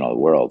organizational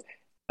world,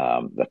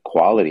 the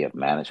quality of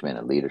management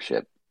and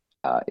leadership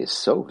is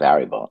so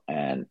variable,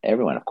 and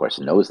everyone, of course,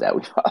 knows that.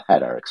 We've all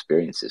had our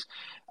experiences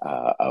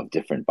of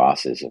different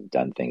bosses have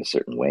done things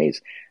certain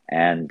ways,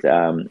 and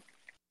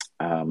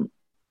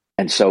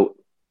so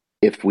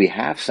if we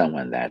have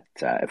someone that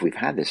if we've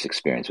had this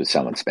experience with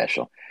someone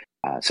special,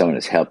 someone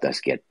has helped us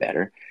get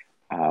better,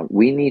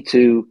 we need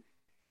to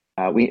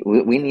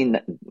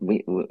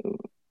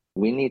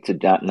we need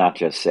to not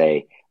just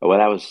say, oh, well,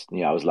 that was,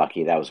 I was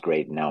lucky, that was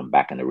great, and now I'm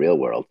back in the real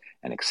world,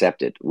 and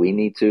accept it. We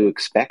need to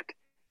expect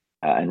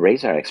and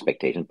raise our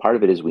expectation. Part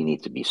of it is we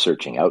need to be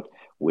searching out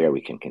where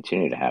we can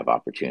continue to have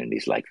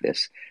opportunities like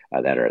this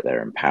that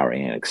are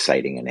empowering and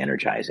exciting and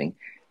energizing,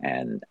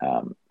 and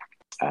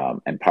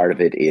part of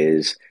it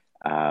is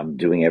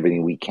doing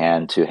everything we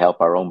can to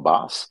help our own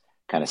boss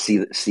kind of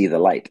see the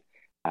light.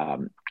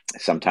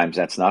 Sometimes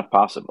that's not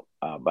possible,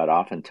 but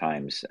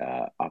oftentimes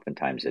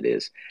it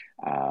is.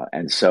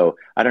 And so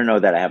I don't know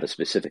that I have a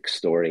specific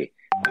story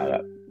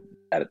that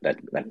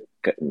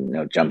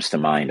jumps to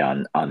mind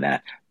on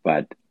that,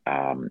 but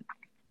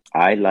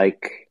I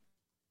like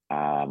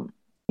I'm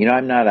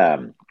not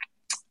in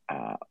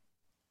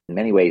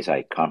many ways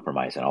I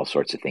compromise on all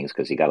sorts of things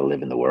because you got to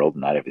live in the world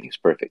and not everything's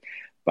perfect.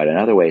 But in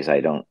other ways,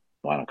 I don't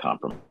want to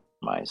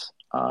compromise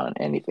on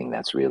anything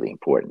that's really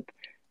important.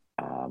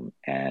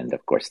 And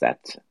of course,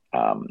 that's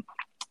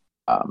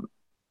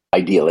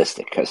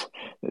idealistic because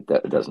it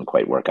doesn't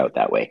quite work out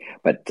that way.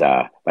 But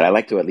I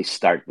like to at least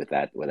start with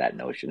that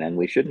notion. And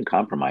we shouldn't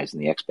compromise in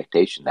the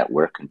expectation that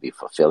work can be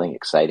fulfilling,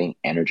 exciting,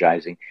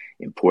 energizing,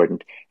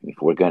 important. And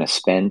if we're going to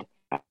spend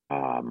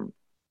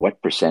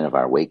what percent of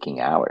our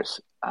waking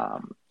hours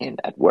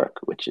at work,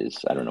 which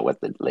is, I don't know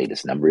what the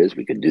latest number is.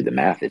 We could do the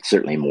math. It's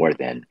certainly more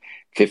than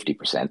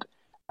 50%.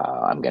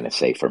 I'm going to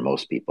say for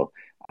most people.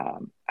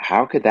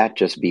 How could that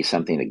just be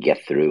something to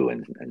get through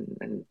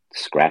and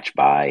scratch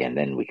by, and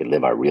then we could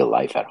live our real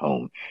life at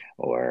home,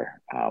 or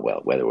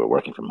whether we're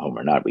working from home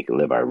or not, we could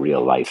live our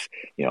real life,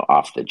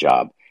 off the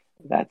job.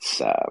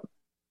 That's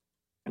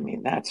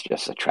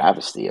just a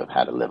travesty of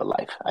how to live a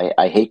life.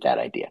 I hate that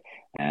idea,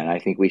 and I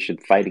think we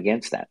should fight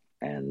against that.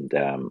 And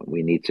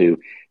we need to,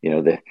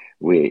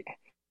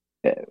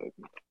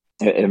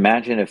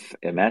 imagine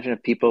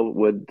if people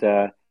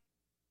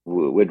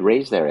would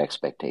raise their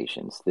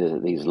expectations.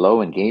 These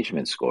low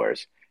engagement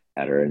scores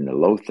that are in the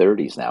low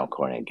 30s now,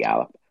 according to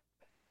Gallup,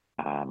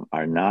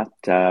 are not.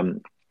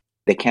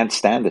 They can't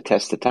stand the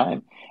test of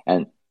time.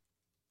 And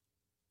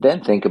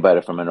then think about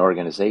it from an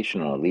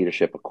organizational, a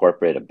leadership, a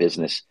corporate, a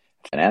business,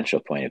 financial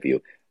point of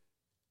view.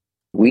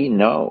 We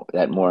know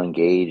that more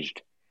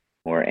engaged,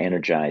 more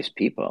energized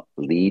people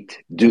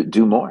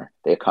do more.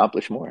 They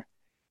accomplish more.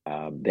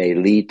 They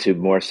lead to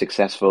more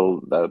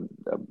successful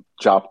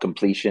job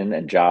completion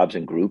and jobs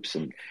and groups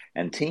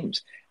and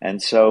teams.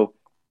 And so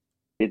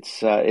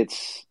it's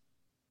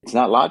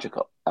not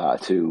logical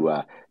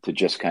to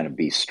just kind of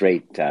be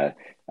straight,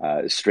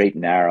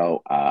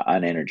 narrow,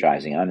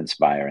 unenergizing,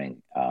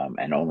 uninspiring,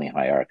 and only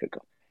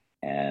hierarchical.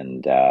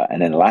 And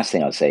then the last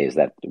thing I'll say is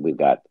that we've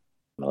got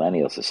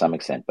millennials to some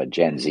extent, but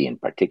Gen Z in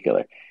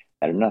particular,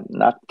 that are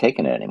not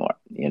taking it anymore.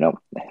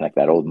 Like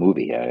that old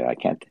movie. I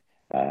can't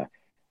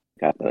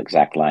got the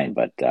exact line,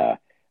 but I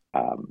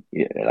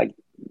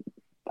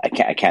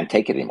can't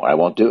take it anymore. I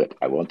won't do it.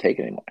 I won't take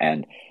it anymore.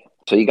 And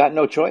so you got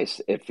no choice.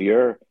 If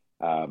you're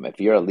a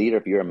leader,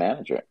 if you're a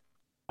manager,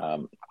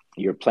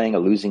 you're playing a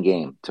losing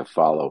game to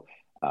follow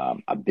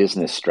a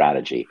business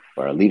strategy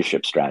or a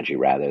leadership strategy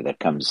rather that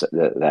comes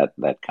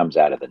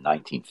out of the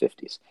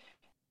 1950s.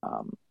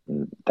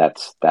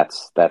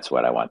 That's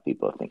what I want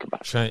people to think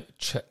about.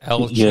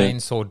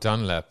 Chainsaw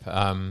Dunlap.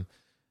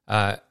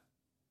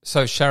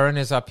 So Sharon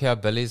is up here,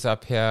 Billy's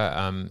up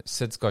here.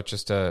 Sid's got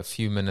just a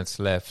few minutes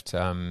left.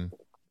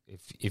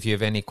 If you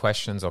have any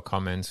questions or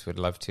comments, we'd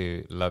love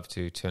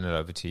to turn it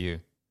over to you.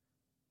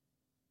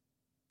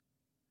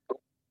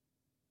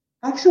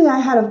 Actually, I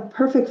had a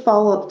perfect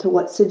follow-up to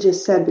what Sid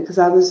just said, because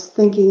I was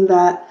thinking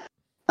that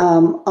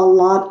a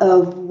lot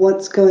of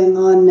what's going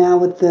on now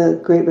with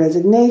the Great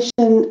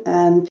Resignation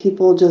and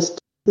people just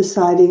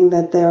deciding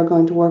that they are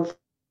going to work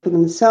for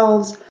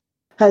themselves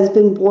has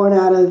been born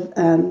out of,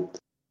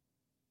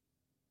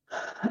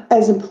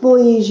 as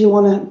employees, you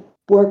want to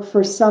work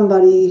for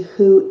somebody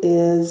who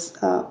is,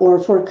 or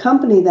for a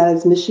company that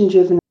is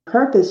mission-driven,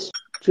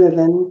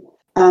 purpose-driven,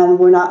 and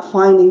we're not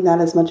finding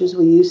that as much as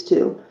we used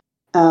to.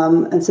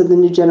 And so the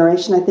new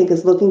generation, I think,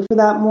 is looking for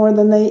that more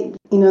than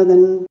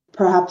than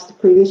perhaps the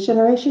previous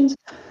generations.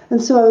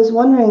 And so I was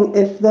wondering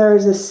if there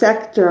is a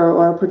sector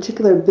or a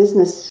particular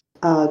business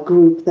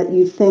group that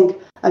you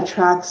think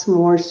attracts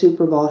more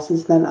super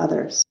bosses than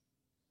others.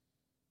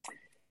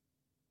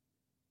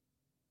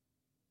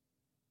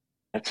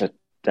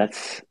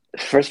 That's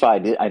First of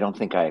all, I don't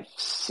think I've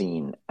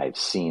seen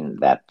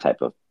that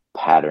type of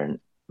pattern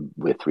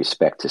with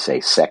respect to, say,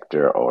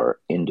 sector or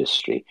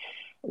industry.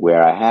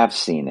 Where I have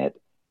seen it,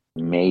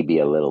 maybe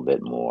a little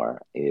bit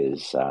more,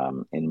 is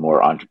in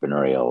more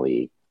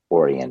entrepreneurially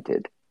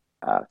oriented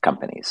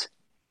companies,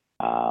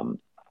 um,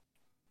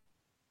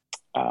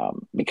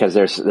 because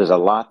there's a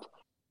lot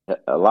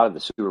of the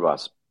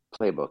Superboss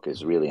playbook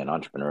is really an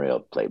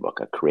entrepreneurial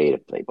playbook, a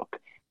creative playbook,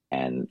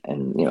 and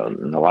in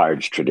the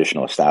large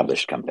traditional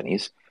established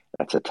companies,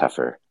 that's a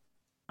tougher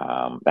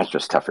that's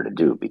just tougher to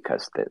do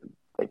because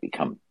they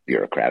become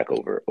bureaucratic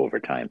over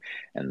time,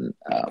 and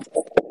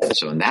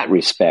so in that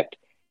respect,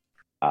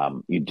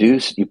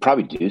 you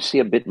probably do see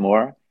a bit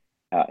more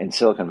in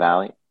Silicon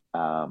Valley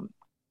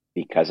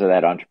because of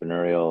that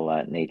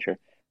entrepreneurial nature.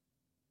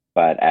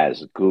 But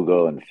as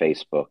Google and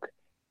Facebook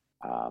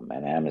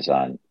and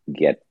Amazon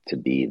get to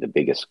be the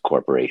biggest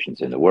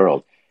corporations in the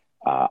world,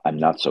 I'm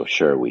not so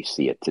sure we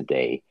see it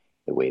today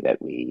the way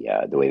that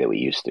we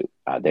used to.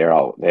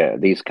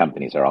 These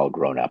companies are all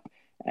grown up,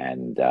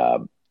 and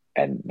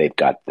they've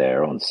got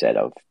their own set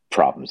of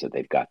problems that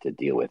they've got to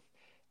deal with.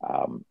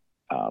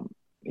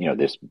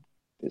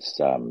 This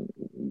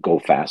go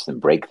fast and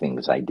break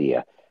things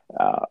idea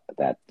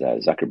that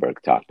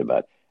Zuckerberg talked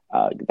about,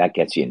 that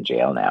gets you in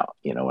jail now.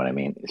 You know what I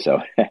mean?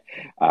 So,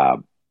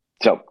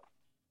 so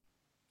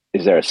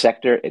is there a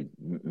sector? It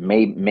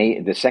may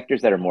the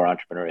sectors that are more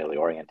entrepreneurially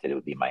oriented, it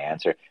would be my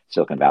answer.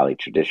 Silicon Valley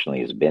traditionally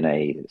has been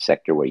a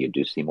sector where you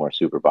do see more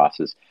super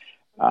bosses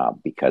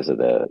because of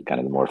the kind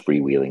of the more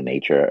freewheeling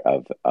nature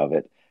of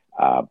it.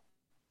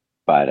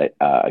 But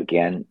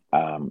again,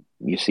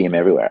 you see them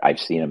everywhere. I've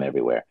seen them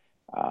everywhere.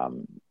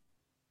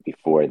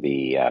 Before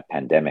the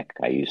pandemic,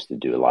 I used to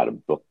do a lot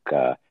of book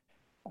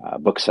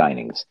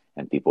signings,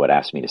 and people would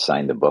ask me to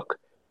sign the book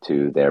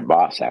to their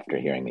boss after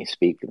hearing me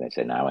speak, and they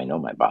said, "Now I know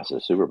my boss is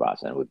a super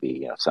boss," and it would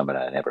be someone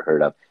I never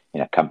heard of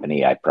in a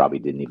company I probably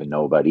didn't even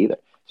know about either.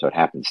 So it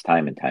happens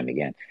time and time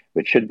again,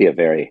 which should be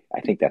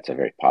I think that's a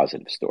very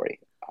positive story.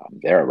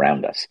 They're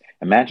around us.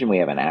 Imagine we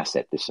have an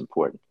asset this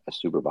important, a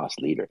super boss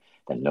leader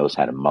that knows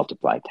how to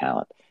multiply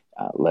talent,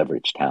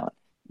 leverage talent.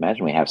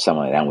 Imagine we have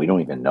someone like that and we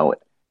don't even know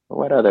it.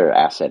 What other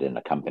asset in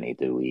a company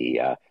do we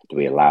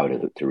allow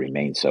to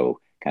remain so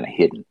kind of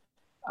hidden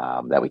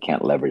that we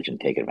can't leverage and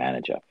take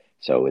advantage of?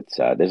 So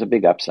there's a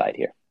big upside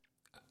here.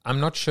 I'm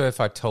not sure if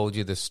I told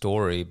you the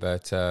story,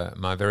 but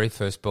my very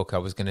first book, I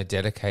was going to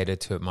dedicate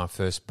it to my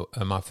first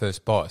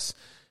boss,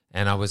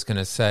 and I was going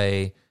to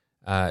say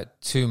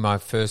to my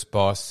first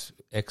boss,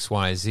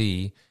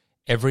 XYZ,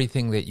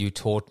 everything that you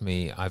taught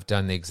me, I've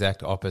done the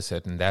exact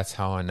opposite, and that's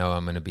how I know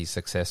I'm going to be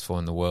successful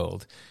in the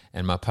world.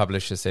 And my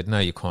publisher said, "No,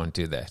 you can't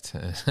do that."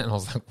 And I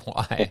was like,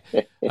 "Why?"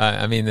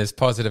 I mean, there's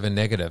positive and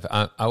negative.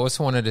 I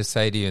also wanted to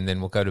say to you, and then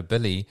we'll go to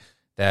Billy,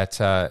 that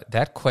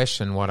that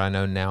question, what I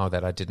know now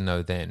that I didn't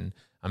know then,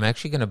 I'm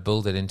actually going to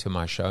build it into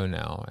my show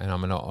now, and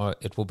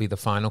it will be the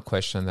final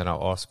question that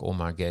I'll ask all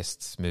my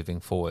guests moving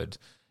forward,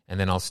 and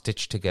then I'll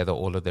stitch together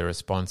all of their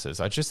responses.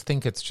 I just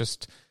think it's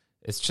just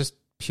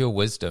pure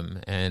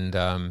wisdom, and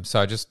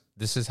so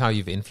this is how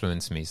you've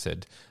influenced me,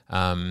 Sid.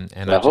 And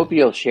I hope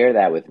you'll share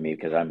that with me,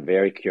 because I'm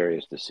very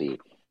curious to see.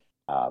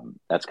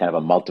 That's kind of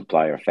a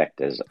multiplier effect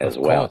as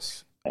well.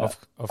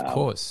 Of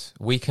course,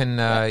 we can.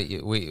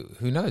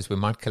 Who knows? We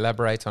might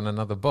collaborate on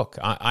another book.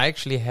 I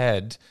actually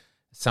had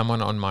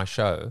someone on my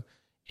show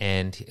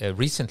and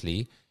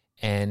recently,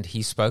 and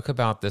he spoke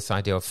about this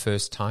idea of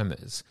first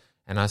timers,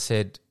 and I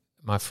said,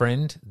 "My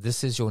friend,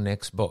 this is your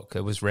next book."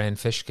 It was Rand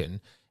Fishkin,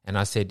 and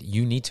I said,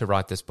 "You need to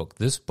write this book.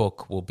 This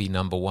book will be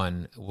number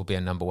one. Will be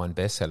a number one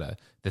bestseller."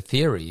 The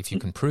theory, if you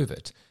can prove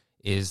it,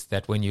 is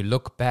that when you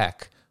look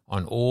back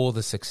on all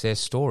the success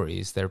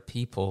stories, there are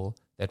people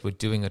that were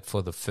doing it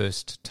for the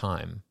first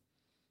time.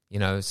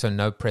 So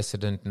no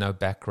precedent, no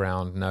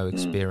background, no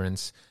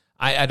experience.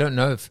 I don't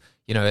know if,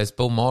 as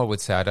Bill Maher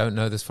would say, I don't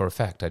know this for a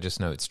fact, I just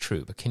know it's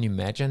true. But can you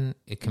imagine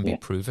it can be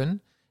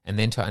proven? And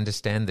then to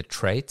understand the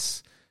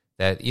traits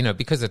that,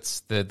 because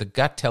it's the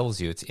gut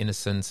tells you it's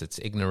innocence, it's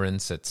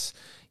ignorance,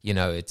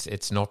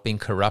 it's not being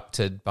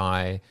corrupted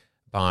by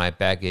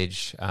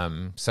baggage.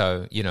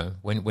 So,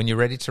 when you're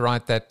ready to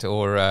write that,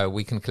 or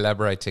we can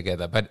collaborate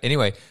together. But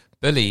anyway,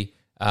 Billy,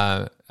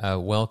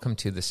 welcome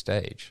to the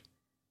stage.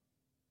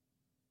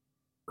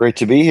 Great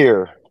to be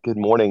here. Good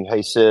morning.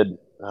 Hey, Sid.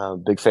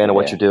 Big fan of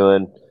what you're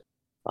doing.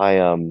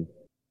 I'm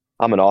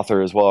an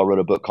author as well. I wrote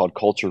a book called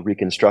Culture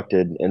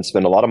Reconstructed, and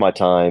spend a lot of my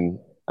time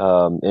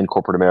in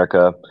corporate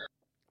America,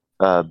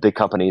 big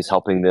companies,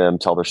 helping them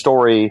tell their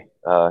story,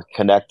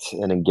 connect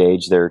and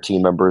engage their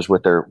team members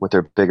with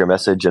their bigger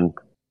message, and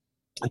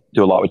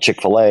do a lot with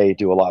Chick-fil-A,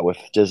 do a lot with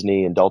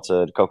Disney and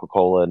Delta and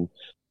Coca-Cola, and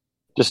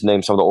just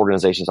name some of the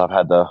organizations I've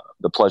had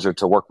the pleasure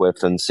to work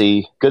with and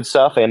see good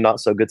stuff and not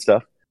so good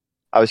stuff.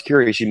 I was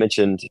curious, you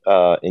mentioned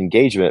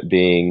engagement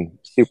being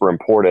super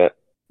important.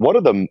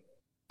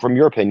 From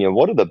your opinion,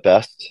 what are the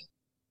best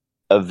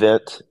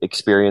event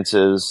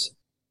experiences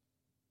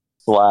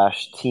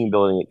 / team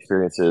building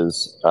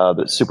experiences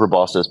that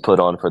Superbosses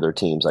put on for their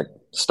teams? Like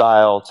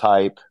style,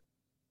 type,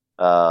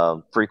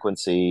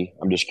 frequency?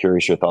 I'm just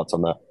curious your thoughts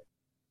on that.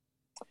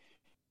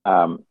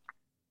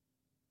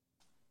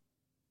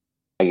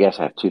 I guess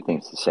I have two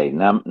things to say.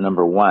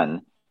 Number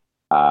one,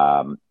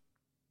 the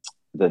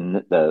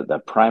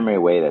primary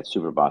way that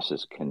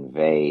Superbosses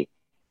convey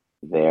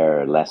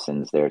their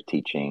lessons, their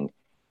teaching,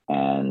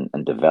 and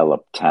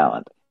develop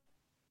talent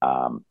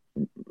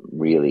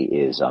really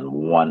is on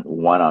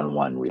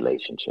one-on-one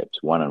relationships,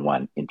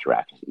 one-on-one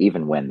interactions,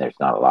 even when there's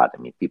not a lot.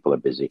 I mean, people are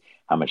busy.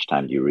 How much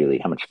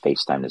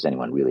face time does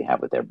anyone really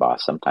have with their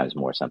boss? Sometimes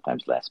more,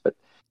 sometimes less. But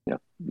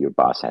your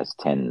boss has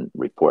 10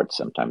 reports,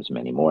 sometimes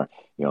many more.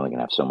 You're only going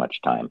to have so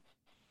much time.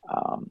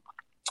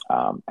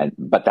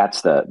 But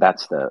that's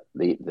that's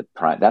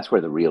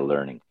where the real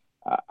learning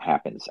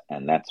happens,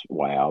 and that's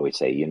why I always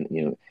say,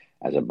 you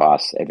as a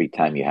boss, every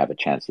time you have a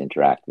chance to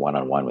interact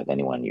one-on-one with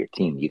anyone in your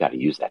team, you got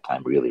to use that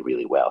time really,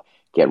 really well.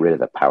 Get rid of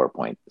the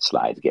PowerPoint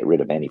slides, get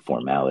rid of any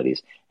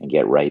formalities, and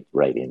get right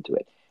into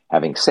it.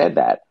 Having said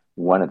that,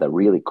 one of the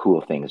really cool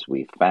things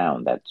we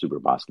found that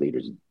Superboss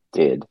leaders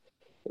did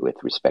with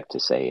respect to,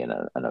 say,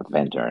 an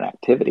event or an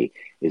activity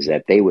is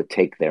that they would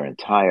take their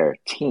entire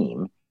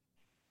team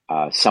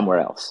somewhere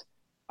else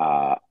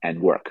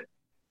and work,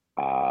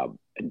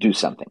 do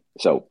something.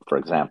 So, for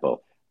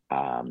example,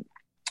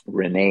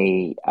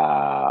 Renee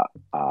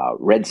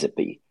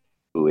Redzepi,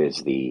 who is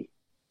the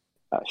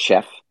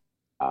chef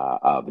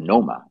of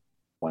Noma,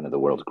 one of the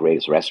world's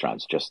greatest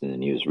restaurants, just in the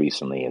news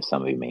recently, as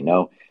some of you may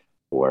know,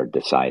 for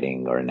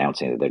deciding or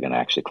announcing that they're going to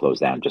actually close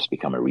down, just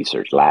become a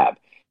research lab.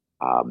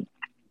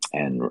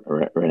 And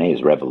Renee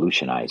has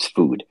revolutionized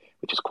food,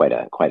 which is quite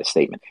a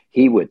statement.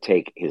 He would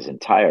take his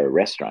entire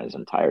restaurant, his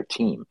entire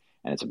team,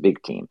 and it's a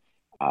big team,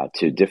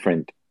 to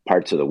different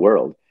parts of the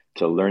world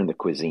to learn the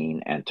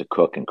cuisine and to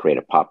cook and create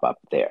a pop-up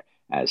there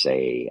as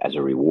a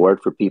reward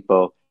for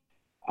people,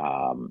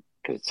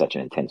 because it's such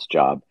an intense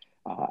job,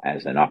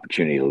 as an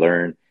opportunity to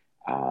learn,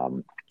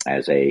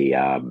 as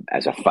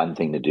a fun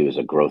thing to do, as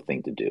a growth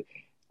thing to do.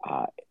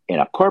 In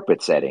a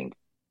corporate setting,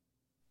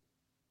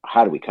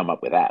 how do we come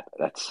up with that?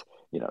 That's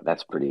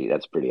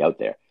pretty out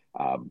there.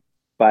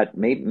 But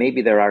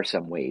maybe there are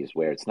some ways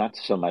where it's not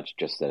so much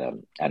just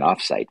an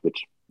offsite,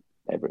 which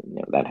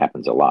that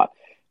happens a lot.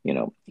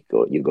 You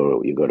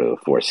go to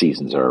Four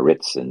Seasons or a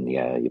Ritz, and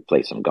you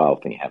play some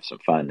golf and you have some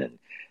fun,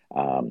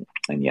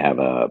 and you have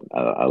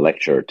a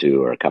lecture or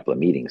two or a couple of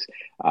meetings.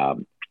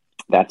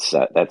 That's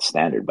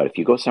standard. But if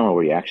you go somewhere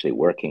where you're actually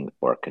working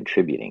or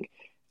contributing,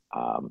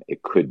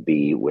 it could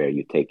be where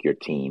you take your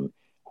team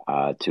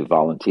to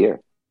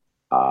volunteer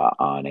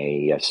on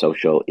a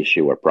social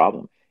issue or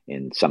problem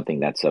in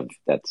something that's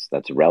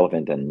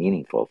relevant and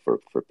meaningful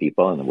for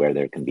people, and where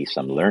there can be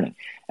some learning.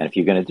 And if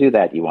you're going to do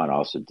that, you want to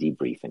also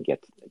debrief and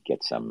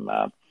get some,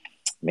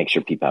 make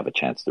sure people have a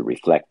chance to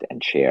reflect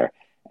and share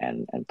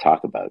and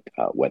talk about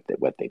what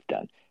they've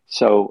done.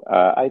 So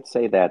I'd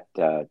say that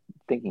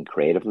thinking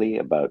creatively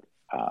about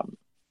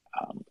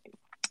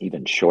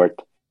even short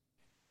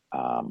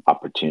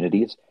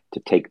opportunities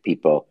to take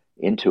people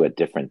into a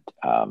different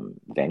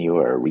venue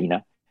or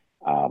arena,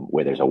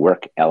 where there's a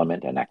work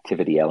element, an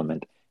activity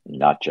element,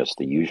 not just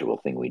the usual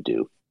thing we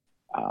do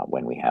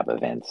when we have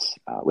events,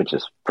 which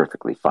is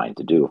perfectly fine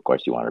to do. Of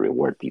course, you want to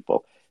reward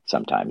people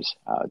sometimes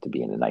to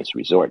be in a nice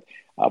resort,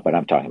 but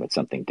I'm talking about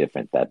something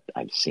different that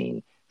I've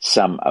seen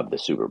some of the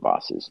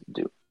Superbosses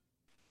do.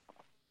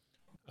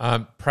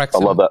 I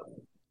love that.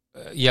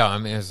 Yeah, I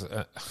mean, it's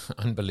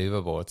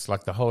unbelievable. It's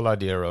like the whole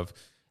idea of,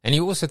 and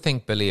you also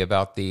think, Billy,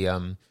 about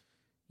the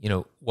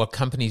what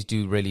companies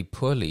do really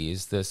poorly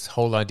is this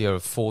whole idea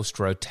of forced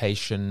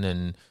rotation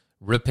and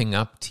ripping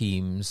up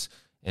teams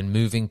and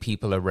moving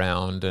people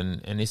around.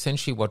 And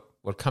essentially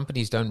what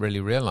companies don't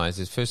really realize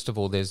is, first of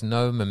all, there's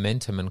no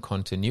momentum and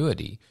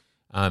continuity.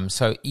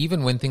 So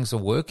even when things are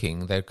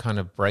working, they're kind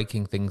of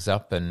breaking things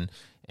up and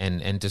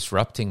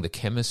disrupting the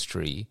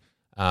chemistry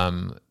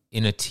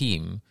in a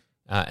team.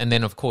 And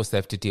then, of course, they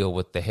have to deal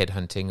with the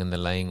headhunting and the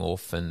laying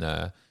off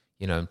and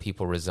and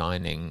people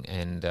resigning.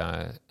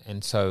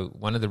 And so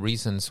one of the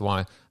reasons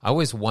why I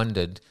always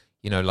wondered,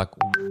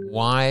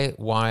 why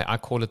I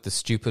call it the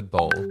stupid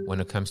bowl when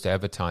it comes to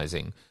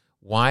advertising.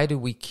 Why do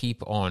we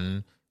keep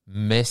on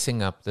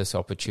messing up this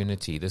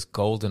opportunity, this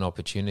golden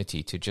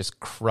opportunity to just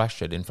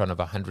crush it in front of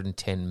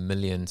 110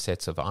 million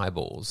sets of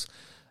eyeballs?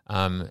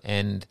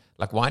 And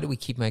why do we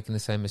keep making the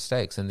same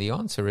mistakes? And the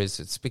answer is,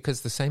 it's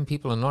because the same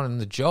people are not in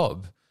the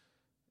job.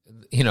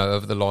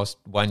 Over the last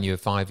 1 year,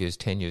 5 years,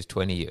 10 years,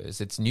 20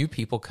 years, it's new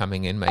people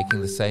coming in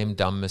making the same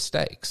dumb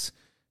mistakes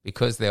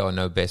because there are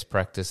no best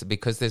practice,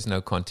 because there's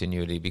no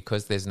continuity,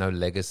 because there's no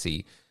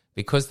legacy,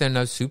 because there are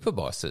no super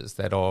bosses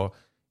that are,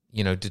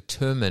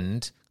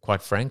 determined,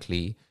 quite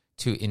frankly,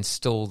 to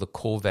instill the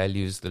core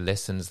values, the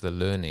lessons, the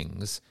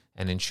learnings,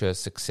 and ensure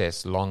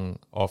success long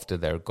after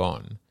they're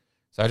gone.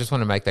 So I just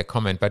want to make that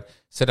comment. But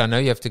Sid, I know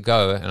you have to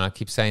go, and I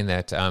keep saying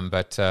that,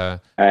 but... I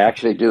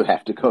actually do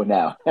have to go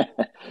now.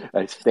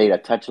 I stayed a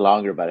touch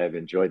longer, but I've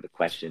enjoyed the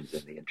questions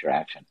and the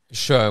interaction.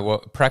 Sure. Well,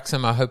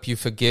 Praxim, I hope you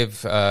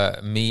forgive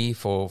me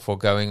for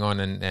going on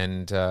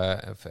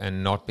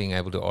and not being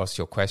able to ask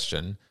your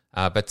question.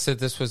 But Sid,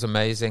 this was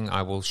amazing.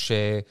 I will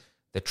share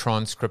the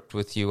transcript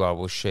with you. I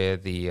will share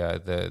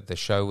the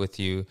show with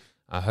you.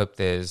 I hope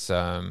there's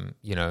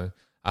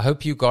I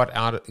hope you got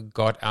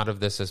out of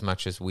this as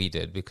much as we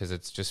did, because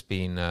it's just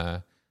been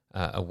a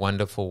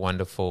wonderful,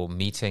 wonderful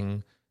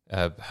meeting.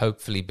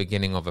 Hopefully,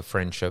 beginning of a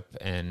friendship,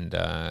 and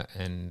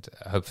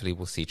hopefully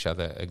we'll see each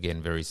other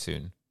again very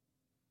soon.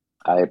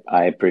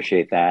 I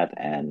appreciate that,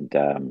 and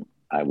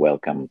I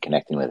welcome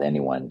connecting with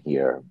anyone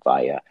here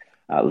via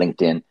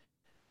LinkedIn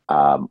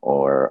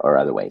or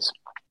other ways.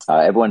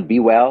 Everyone, be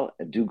well,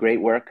 do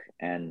great work,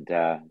 and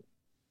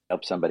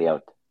help somebody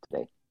out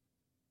today.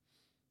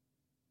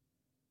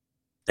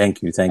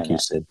 Thank you,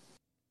 Sid.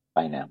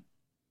 Bye now.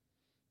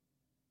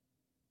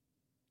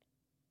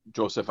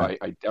 Joseph, I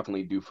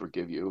definitely do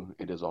forgive you.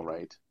 It is all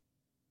right.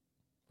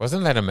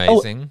 Wasn't that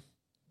amazing?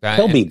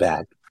 He'll be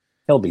back.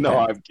 He'll be back. No,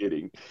 I'm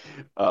kidding.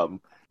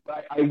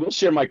 But I will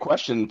share my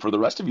question for the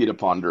rest of you to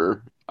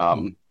ponder.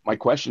 My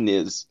question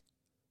is,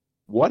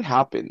 what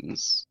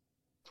happens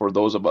for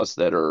those of us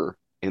that are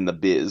in the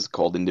biz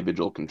called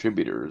individual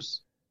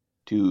contributors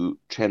to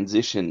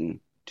transition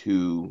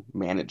to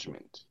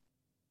management?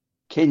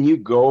 Can you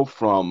go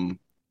from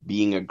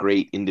being a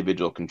great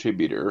individual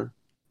contributor,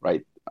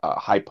 right?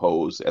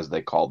 Hypos, as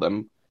they call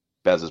them.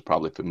 Bez is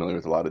probably familiar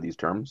with a lot of these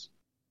terms.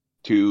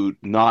 To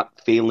not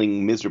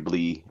failing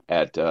miserably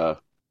at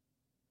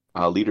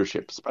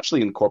leadership,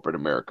 especially in corporate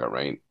America,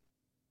 right?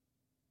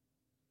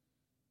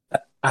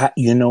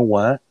 You know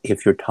what?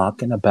 If you're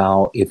talking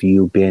about if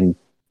you've been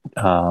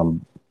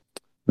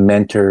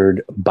mentored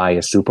by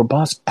a super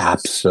boss,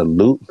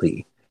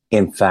 absolutely.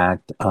 In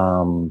fact,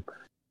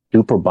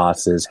 super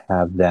bosses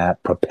have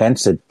that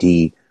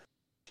propensity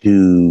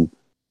to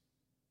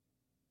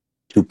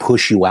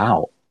push you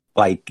out.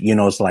 Like,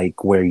 it's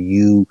like where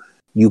you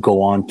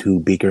go on to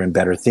bigger and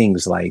better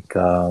things. Like,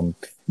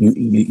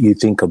 you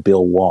think of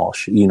Bill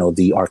Walsh,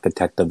 the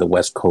architect of the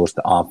West Coast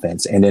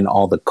offense, and then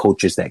all the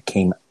coaches that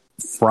came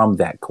from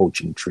that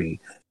coaching tree.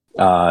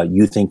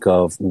 You think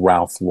of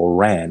Ralph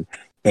Lauren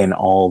and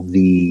all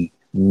the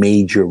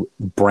major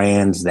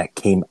brands that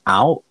came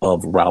out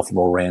of Ralph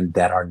Lauren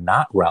that are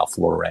not Ralph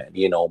Lauren,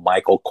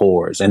 Michael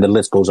Kors, and the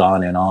list goes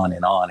on and on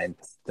and on. And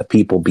the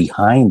people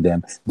behind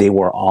them, they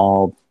were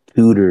all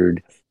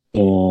tutored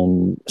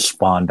and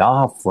spawned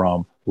off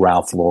from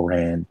Ralph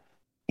Lauren,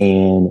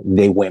 and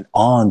they went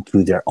on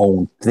to their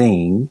own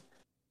thing.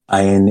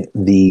 And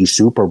the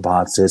super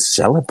bosses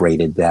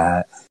celebrated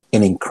that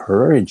and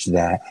encouraged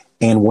that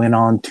and went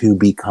on to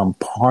become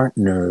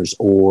partners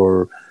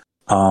or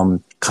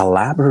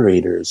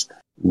collaborators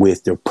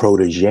with their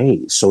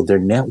proteges. So their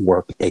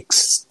network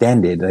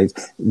extended.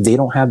 They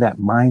don't have that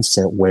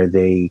mindset where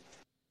they,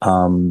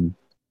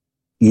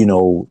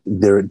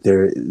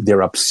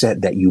 they're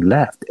upset that you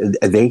left.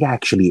 They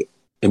actually,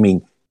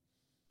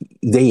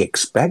 they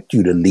expect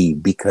you to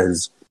leave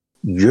because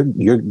you're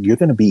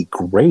going to be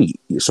great.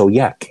 So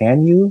yeah,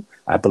 can you?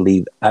 I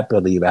believe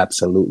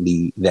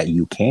absolutely that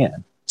you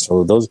can.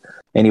 So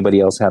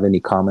anybody else have any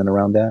comment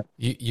around that?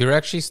 You're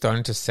actually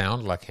starting to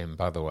sound like him,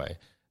 by the way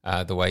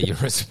you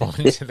respond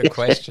to the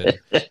question.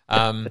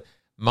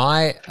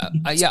 I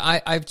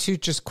have two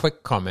just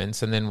quick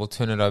comments, and then we'll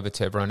turn it over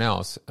to everyone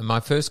else. My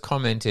first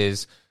comment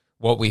is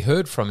what we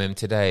heard from him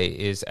today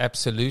is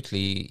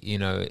absolutely,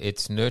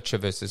 it's nurture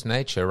versus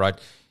nature, right?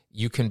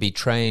 You can be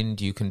trained,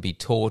 you can be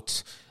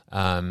taught.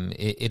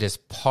 It is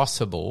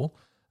possible.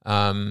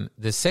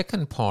 The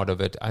second part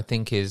of it, I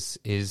think, is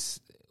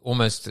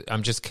almost.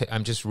 I'm just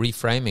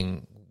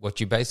reframing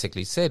what you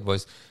basically said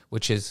but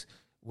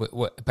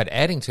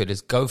adding to it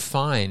is go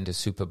find a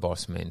super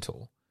boss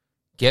mentor,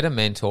 get a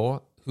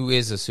mentor who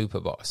is a super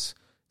boss.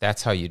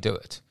 That's how you do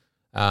it,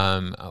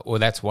 or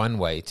that's one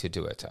way to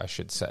do it, I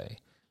should say.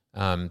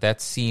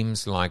 That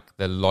seems like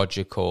the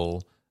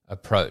logical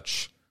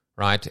approach,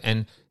 right?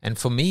 And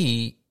for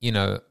me,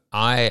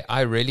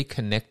 I really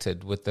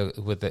connected with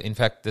the. In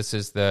fact, this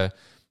is the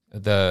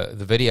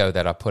video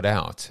that I put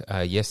out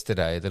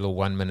yesterday, the little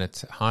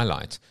 1-minute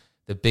highlight,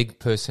 the big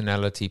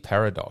personality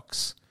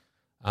paradox.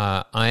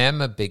 I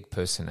am a big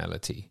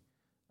personality.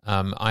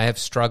 I have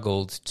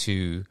struggled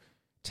to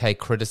take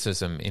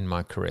criticism in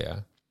my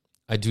career.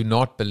 I do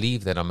not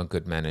believe that I'm a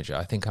good manager.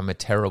 I think I'm a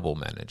terrible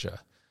manager.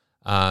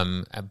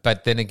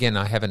 But then again,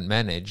 I haven't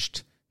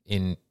managed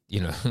in,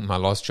 my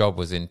last job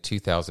was in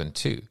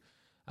 2002.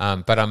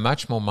 But I'm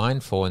much more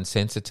mindful and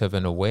sensitive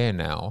and aware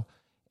now.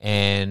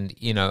 And,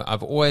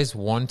 I've always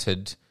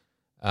wanted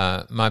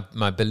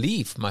my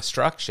belief, my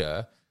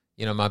structure,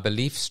 my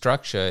belief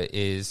structure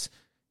is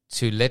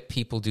to let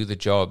people do the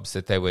jobs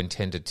that they were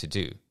intended to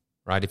do,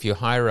 right? If you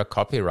hire a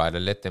copywriter,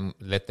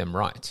 let them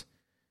write.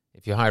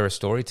 If you hire a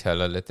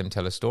storyteller, let them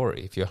tell a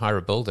story. If you hire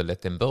a builder,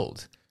 let them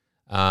build.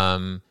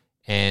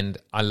 And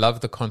I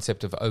love the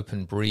concept of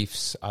open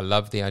briefs. I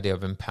love the idea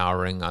of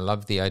empowering. I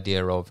love the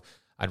idea of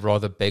I'd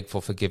rather beg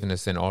for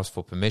forgiveness than ask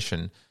for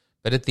permission.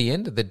 But at the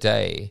end of the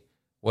day,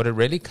 what it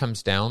really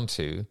comes down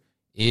to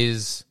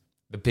is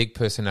the big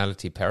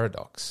personality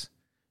paradox,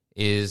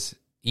 is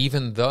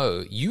even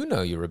though you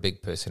know you're a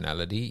big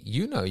personality,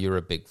 you know you're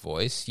a big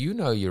voice, you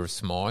know you're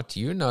smart,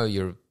 you know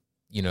you're,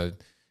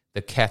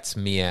 the cat's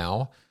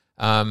meow.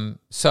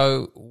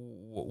 So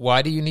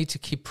why do you need to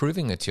keep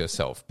proving it to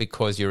yourself?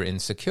 Because you're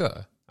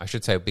insecure. I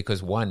should say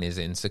because one is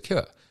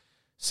insecure.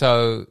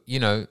 So,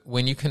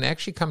 when you can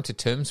actually come to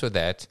terms with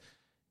that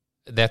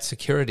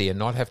security and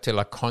not have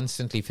to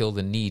constantly feel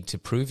the need to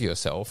prove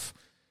yourself,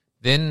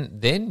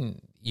 then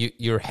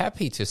you're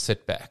happy to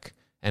sit back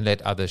and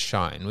let others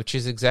shine, which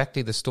is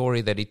exactly the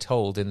story that he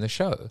told in the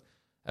show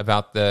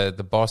about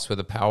the boss with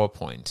a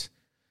PowerPoint,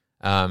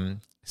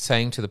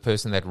 saying to the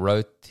person that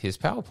wrote his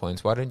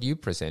PowerPoints, why don't you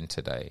present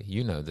today?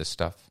 You know this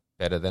stuff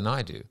better than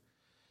I do.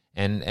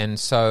 And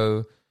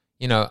so,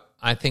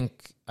 I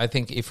think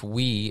if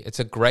it's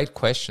a great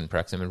question,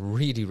 Praxim, and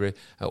really,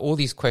 all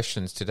these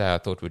questions today I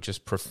thought were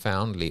just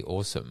profoundly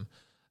awesome.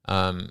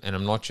 And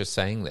I'm not just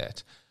saying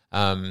that.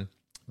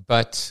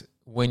 But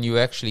when you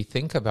actually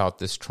think about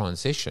this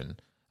transition,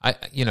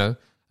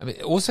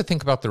 also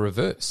think about the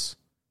reverse.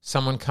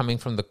 Someone coming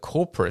from the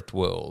corporate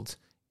world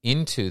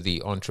into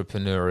the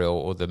entrepreneurial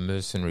or the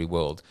mercenary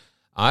world.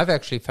 I've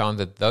actually found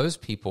that those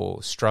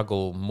people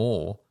struggle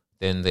more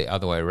than the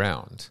other way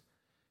around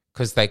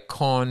because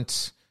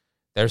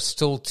they're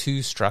still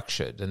too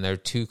structured and they're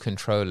too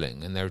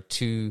controlling and they're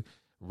too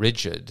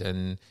rigid.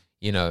 And,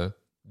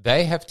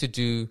 they have to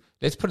do,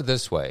 let's put it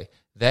this way,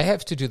 they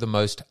have to do the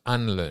most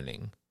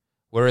unlearning.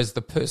 Whereas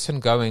the person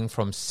going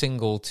from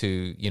single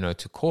to,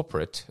 to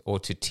corporate or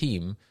to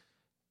team,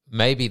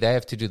 maybe they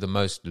have to do the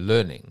most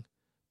learning.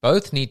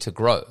 Both need to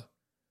grow.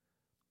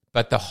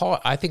 But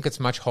I think it's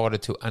much harder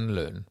to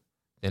unlearn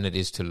than it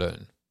is to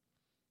learn.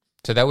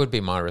 So that would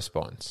be my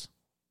response.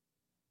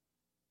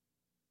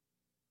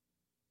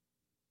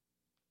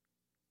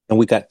 And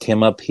we got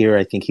Tim up here.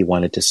 I think he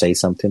wanted to say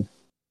something.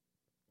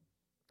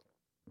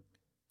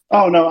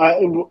 Oh, no,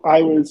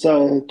 I was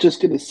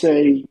just going to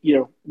say,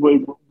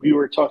 when we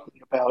were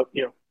talking about,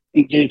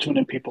 engagement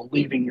and people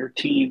leaving your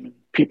team and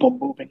people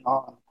moving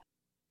on,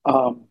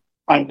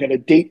 I'm going to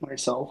date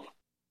myself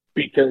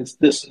because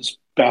this is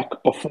back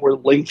before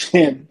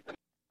LinkedIn.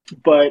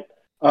 But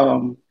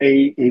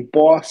a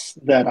boss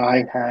that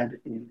I had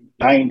in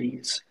the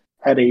 90s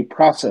had a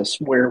process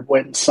where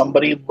when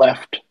somebody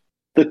left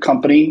the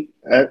company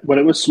when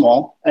it was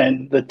small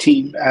and the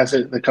team as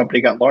the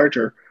company got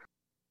larger,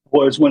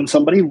 was when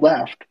somebody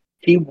left,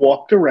 he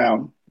walked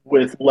around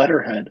with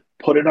letterhead,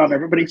 put it on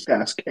everybody's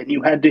desk, and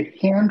you had to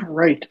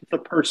handwrite the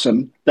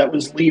person that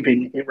was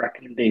leaving a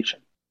recommendation.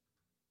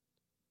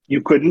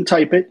 You couldn't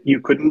type it. You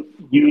couldn't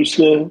use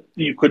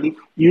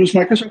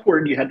Microsoft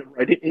Word. You had to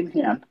write it in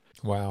hand.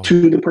 Wow.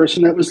 To the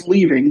person that was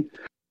leaving,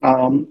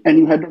 and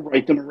you had to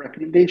write them a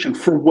recommendation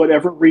for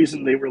whatever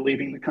reason they were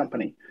leaving the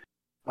company.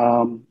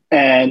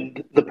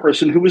 And the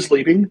person who was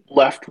leaving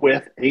left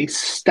with a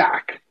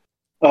stack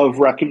of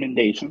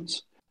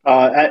recommendations.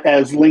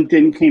 As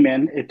LinkedIn came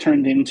in, it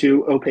turned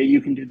into, okay,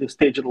 you can do this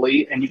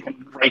digitally and you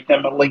can write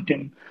them a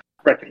LinkedIn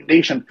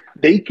recommendation.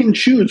 They can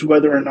choose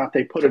whether or not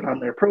they put it on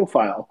their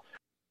profile.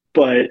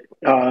 But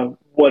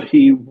what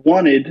he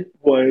wanted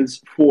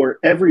was for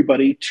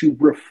everybody to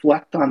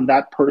reflect on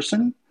that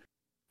person,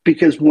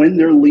 because when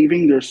they're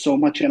leaving, there's so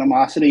much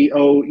animosity.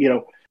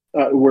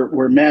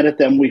 We're mad at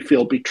them. We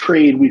feel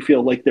betrayed. We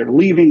feel like they're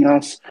leaving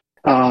us.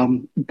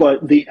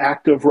 But the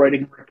act of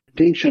writing a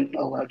recommendation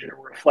allowed you to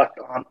reflect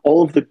on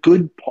all of the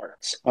good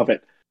parts of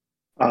it.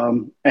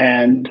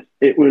 And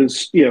it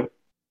was,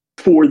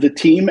 for the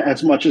team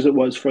as much as it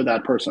was for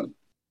that person.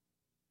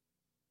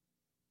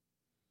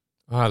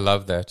 Oh, I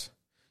love that.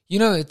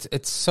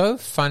 It's so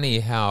funny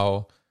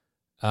how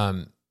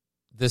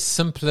the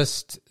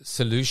simplest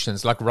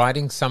solutions, like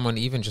writing someone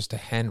even just a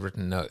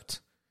handwritten note,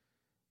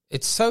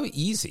 it's so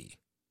easy.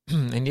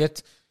 And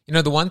yet,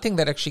 the one thing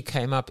that actually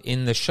came up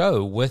in the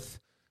show with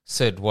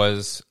Sid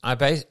was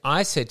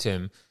I said to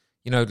him,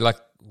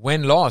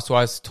 when last,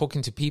 I was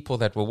talking to people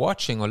that were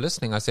watching or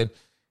listening, I said,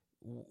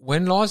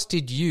 when last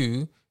did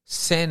you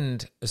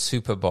send a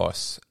super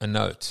boss a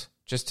note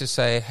just to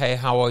say, hey,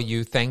 how are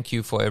you? Thank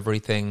you for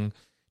everything.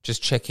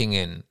 Just checking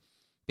in.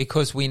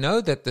 Because we know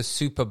that the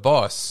super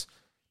boss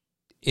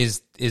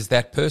is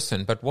that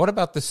person. But what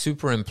about the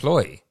super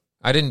employee?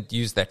 I didn't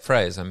use that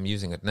phrase. I'm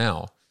using it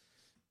now.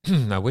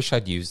 I wish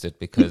I'd used it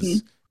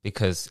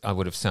because I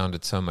would have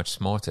sounded so much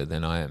smarter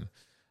than I am.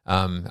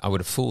 I would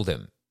have fooled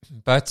him.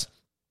 But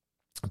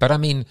I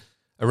mean,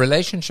 a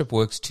relationship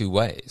works two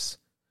ways.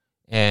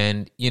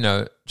 And,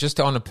 just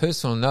on a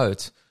personal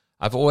note,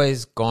 I've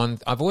always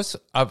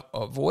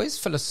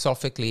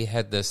philosophically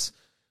had this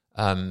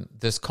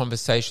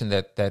conversation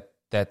that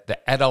the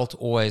adult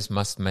always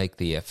must make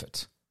the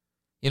effort.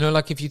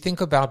 If you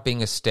think about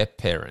being a step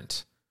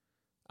parent,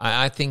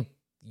 I think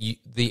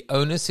the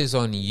onus is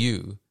on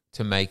you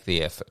to make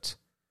the effort,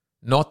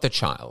 not the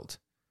child.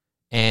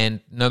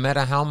 And no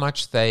matter how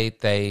much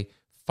they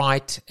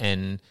fight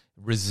and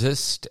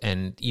resist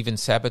and even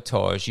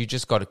sabotage, you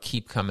just got to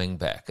keep coming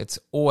back. It's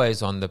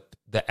always on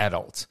the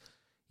adult.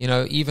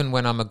 Even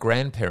when I'm a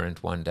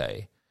grandparent one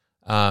day,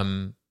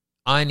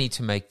 I need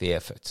to make the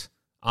effort.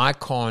 I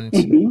can't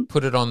Mm-hmm.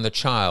 put it on the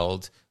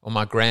child or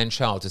my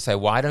grandchild to say,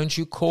 why don't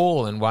you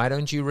call and why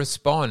don't you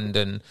respond?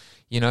 And,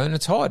 and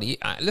it's hard.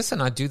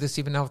 Listen, I do this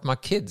even now with my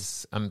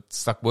kids.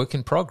 It's like work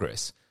in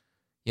progress.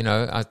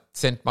 I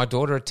sent my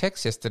daughter a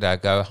text yesterday. I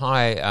go,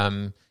 hi,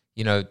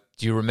 do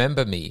you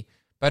remember me?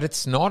 But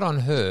it's not on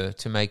her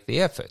to make the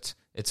effort.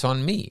 It's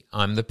on me.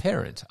 I'm the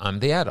parent. I'm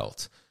the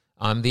adult.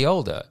 I'm the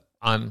older.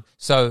 I'm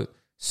so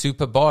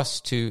super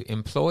boss to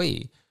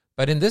employee.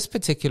 But in this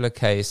particular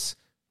case,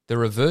 the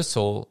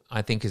reversal,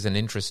 I think, is an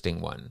interesting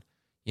one,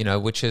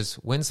 which is,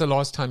 when's the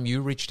last time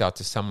you reached out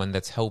to someone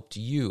that's helped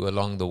you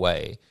along the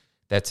way,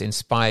 that's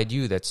inspired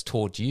you, that's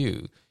taught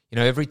you?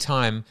 Every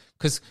time,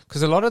 because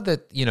a lot of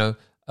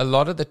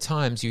the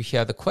times you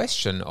hear the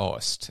question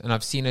asked, and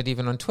I've seen it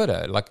even on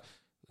Twitter, like,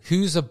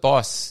 who's a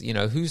boss?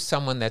 Who's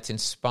someone that's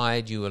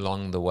inspired you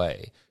along the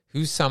way?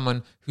 Who's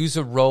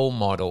a role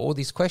model? All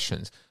these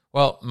questions.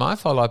 Well, my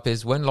follow-up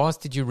is, when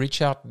last did you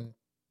reach out and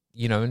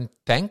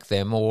thank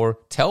them or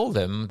tell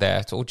them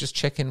that, or just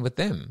check in with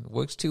them? It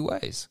works two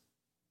ways.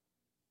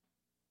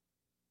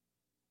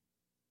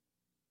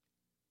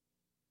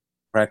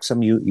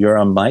 Wrexham, you're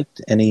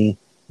unmiked. Any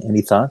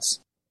thoughts?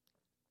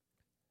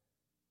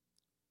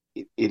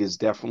 It is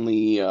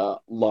definitely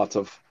lots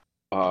of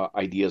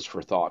ideas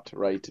for thought,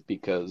 right?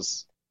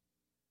 Because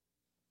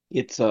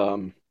it's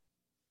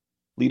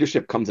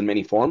leadership comes in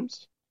many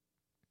forms.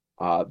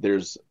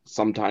 There's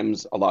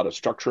sometimes a lot of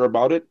structure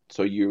about it.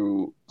 So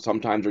you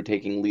sometimes are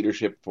taking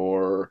leadership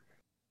for,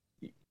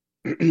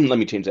 let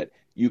me change that.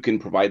 You can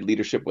provide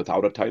leadership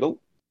without a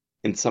title.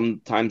 And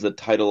sometimes the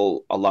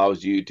title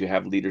allows you to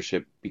have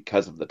leadership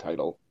because of the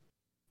title.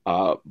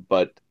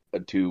 But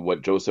to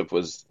what Joseph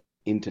was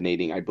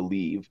intonating, I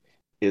believe,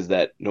 is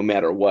that no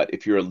matter what,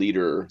 if you're a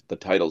leader, the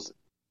title's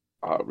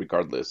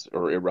regardless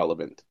or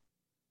irrelevant.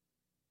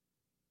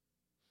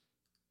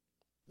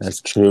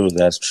 That's true.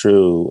 That's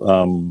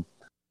true.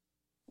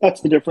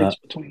 That's the difference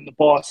between the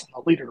boss and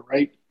the leader,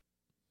 right?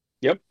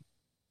 Yep.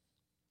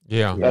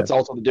 Yeah. That's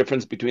also the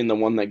difference between the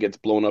one that gets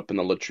blown up in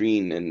the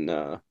latrine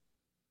and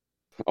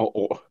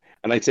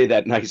and I say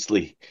that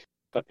nicely,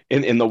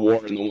 in the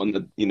war, and the one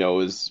that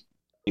is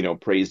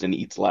praised and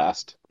eats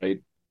last,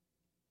 right?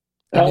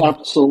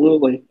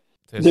 Absolutely.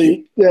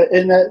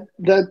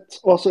 That's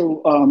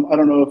also I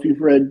don't know if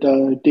you've read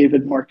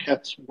David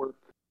Marquette's work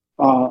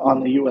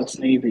on the U.S.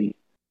 Navy,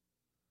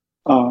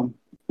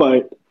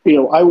 but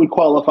I would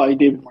qualify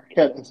David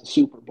Marquette as a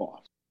super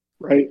boss,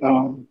 right?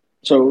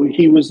 So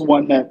he was the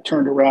one that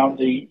turned around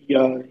the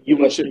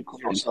U.S.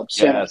 nuclear sub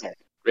Santa Fe.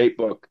 Great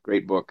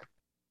book.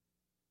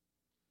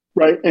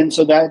 Right, and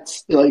so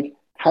that's like,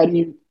 how do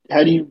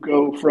you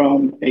go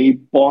from a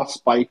boss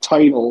by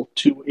title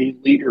to a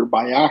leader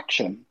by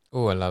action?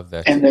 Oh, I love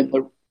that. And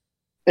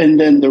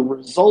then the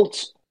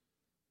results,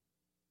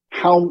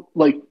 how,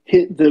 like,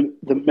 hit the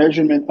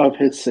measurement of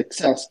his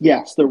success.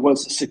 Yes, there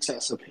was a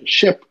success of his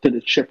ship. Did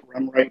his ship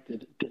run right?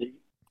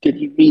 Did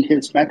he meet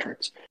his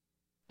metrics?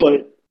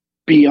 But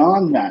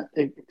beyond that,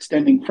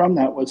 extending from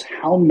that, was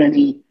how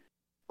many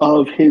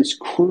of his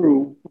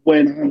crew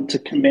went on to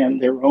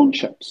command their own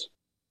ships.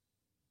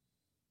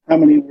 How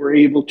many were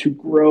able to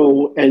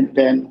grow and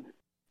then,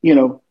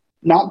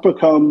 not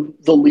become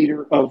the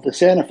leader of the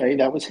Santa Fe,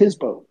 that was his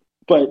boat,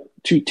 but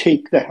to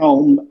take the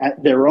helm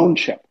at their own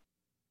ship.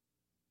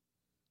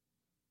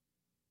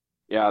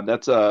 Yeah,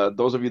 that's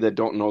those of you that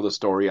don't know the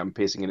story, I'm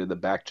pasting it in the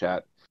back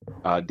chat.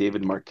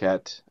 David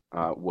Marquette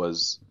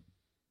was,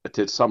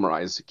 to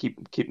summarize,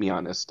 keep me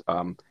honest,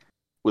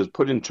 was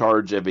put in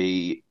charge of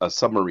a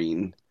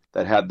submarine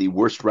that had the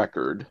worst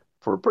record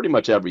for pretty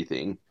much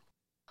everything.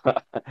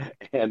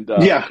 And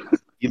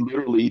he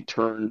literally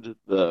turned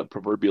the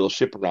proverbial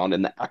ship around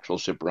and the actual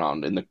ship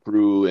around and the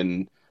crew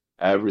and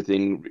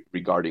everything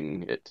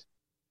regarding it.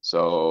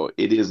 So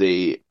it is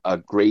a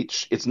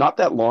great. It's not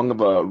that long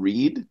of a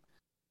read,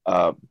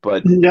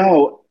 but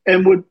no.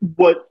 And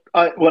what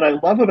I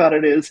love about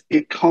it is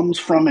it comes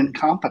from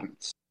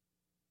incompetence.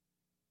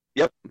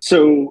 Yep.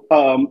 So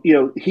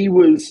he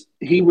was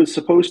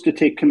supposed to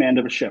take command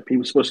of a ship. He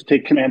was supposed to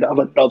take command of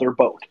another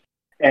boat.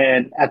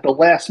 And at the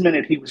last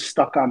minute, he was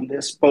stuck on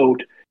this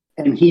boat,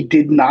 and he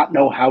did not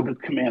know how to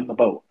command the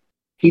boat.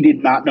 He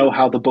did not know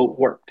how the boat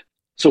worked.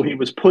 So he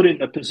was put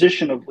in a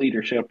position of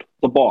leadership,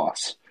 the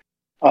boss,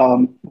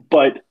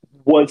 but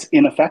was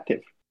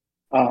ineffective.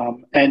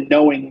 And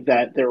knowing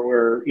that there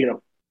were,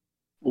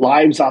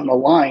 lives on the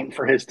line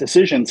for his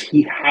decisions,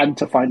 he had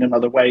to find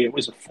another way. It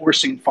was a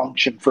forcing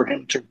function for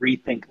him to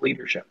rethink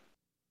leadership.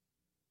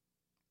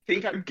 I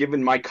think I've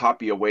given my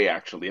copy away,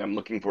 actually. I'm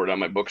looking for it on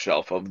my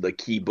bookshelf of the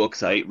key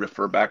books I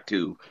refer back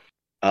to.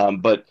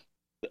 But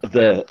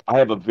I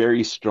have a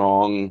very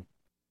strong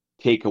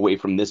takeaway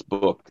from this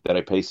book that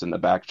I paste in the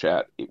back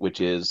chat,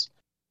 which is,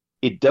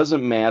 it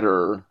doesn't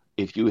matter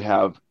if you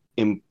have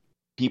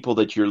people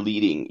that you're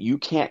leading. You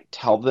can't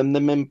tell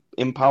them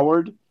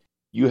empowered.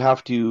 You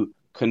have to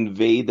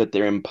convey that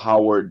they're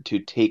empowered to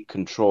take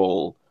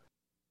control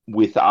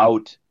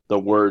without the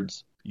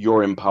words,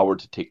 "you're empowered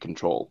to take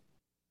control."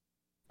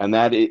 And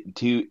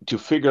to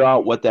figure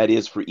out what that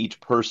is for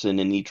each person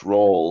in each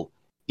role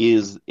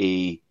is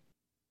a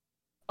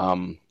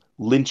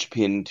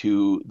linchpin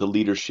to the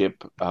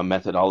leadership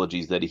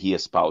methodologies that he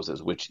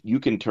espouses, which you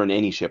can turn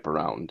any ship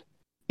around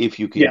if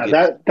you can.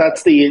 Yeah,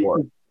 that's the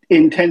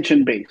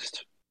intention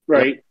based,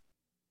 right?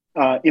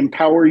 Yep.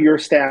 Empower your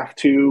staff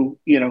to,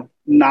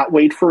 not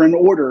wait for an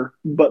order,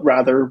 but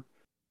rather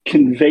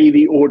convey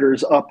the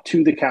orders up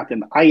to the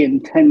captain. I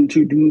intend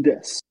to do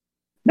this.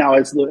 Now,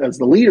 as the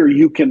leader,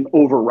 you can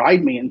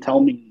override me and tell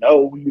me,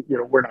 no,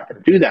 we're not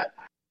going to do that.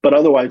 But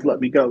otherwise, let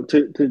me go.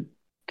 To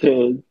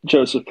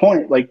Joseph's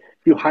point, like,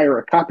 if you hire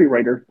a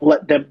copywriter,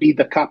 let them be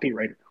the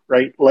copywriter,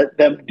 right? Let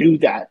them do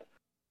that.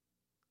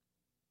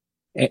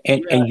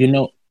 And you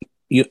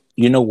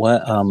know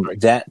what?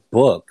 That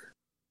book,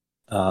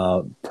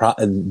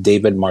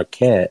 David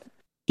Marquette,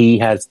 he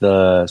has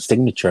the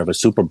signature of a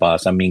super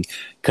boss. I mean,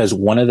 because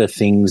one of the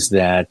things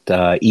that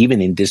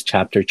even in this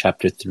chapter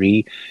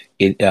 3,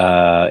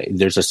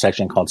 there's a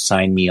section called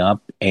 "Sign Me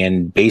Up,"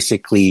 and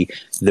basically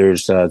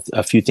there's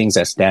a few things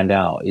that stand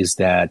out. Is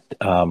that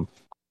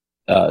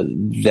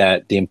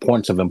that the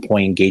importance of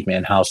employee engagement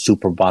and how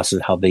super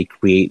bosses, how they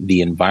create the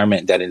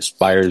environment that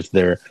inspires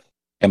their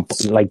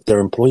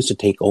employees to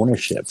take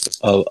ownership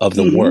of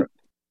the work.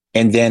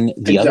 And then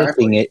the other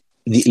thing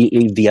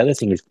the other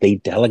thing is they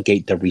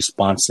delegate the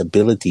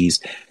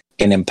responsibilities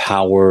and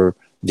empower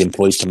the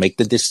employees to make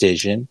the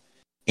decision.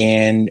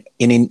 And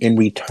in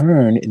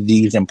return,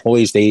 these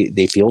employees,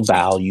 they feel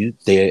valued,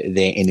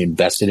 they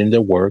invested in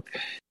their work,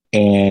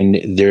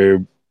 and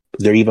they're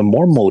even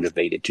more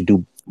motivated to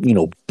do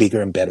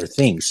bigger and better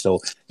things. So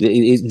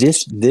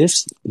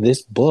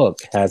this book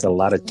has a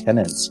lot of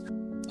tenets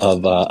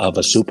of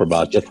a super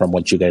boss, just from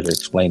what you guys are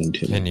explaining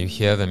to me. Can you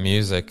hear the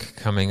music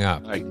coming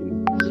up? I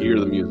can hear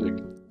the music.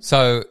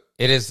 So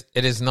it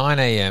is 9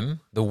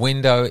 a.m. The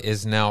window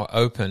is now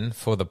open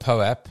for the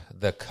POAP.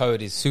 The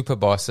code is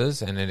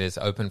Superbosses, and it is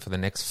open for the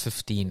next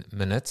 15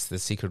 minutes. The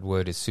secret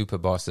word is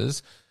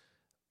Superbosses.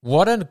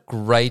 What a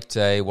great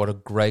day. What a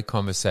great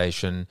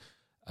conversation.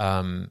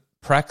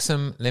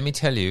 Praxim, let me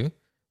tell you,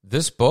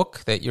 this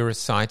book that you're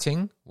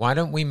reciting, why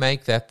don't we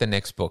make that the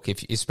next book?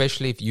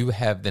 Especially if you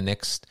have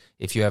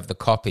the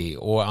copy,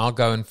 or I'll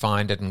go and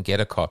find it and get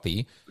a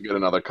copy. We get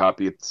another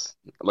copy. It's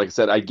like I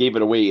said, I gave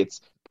it away.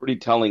 It's pretty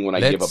telling when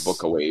I give a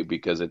book away,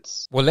 because it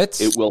will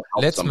help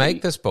let's somebody.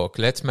 make this book.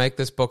 Let's make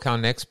this book our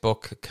next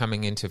book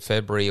coming into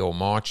February or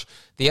March.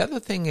 The other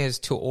thing is,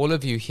 to all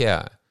of you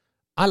here,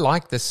 I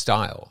like this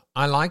style.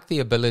 I like the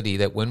ability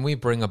that when we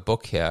bring a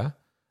book here,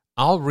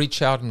 I'll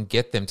reach out and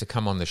get them to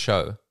come on the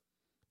show.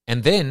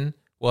 And then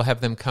we'll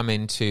have them come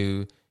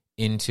into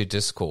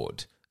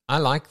Discord. I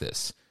like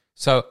this.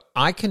 So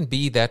I can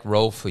be that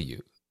role for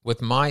you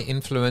with my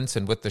influence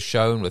and with the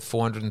show and with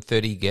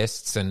 430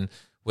 guests and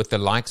with the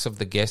likes of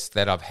the guests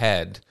that I've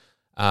had.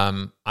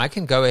 I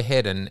can go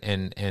ahead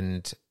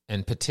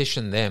and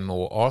petition them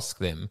or ask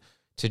them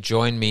to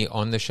join me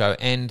on the show.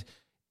 And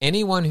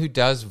anyone who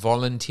does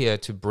volunteer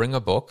to bring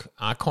a book,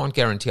 I can't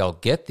guarantee I'll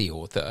get the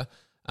author,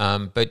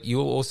 but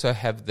you'll also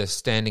have the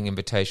standing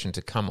invitation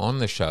to come on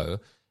the show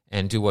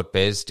and do what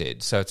Bez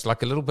did. So it's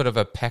like a little bit of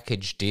a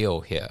package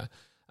deal here,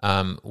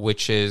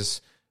 which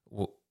is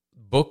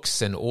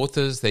books and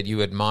authors that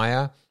you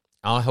admire.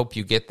 I'll help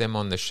you get them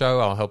on the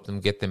show. I'll help them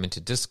get them into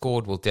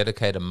Discord. We'll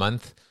dedicate a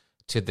month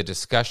to the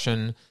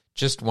discussion.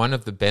 Just one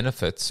of the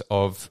benefits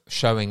of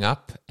showing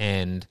up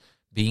and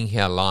being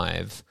here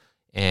live.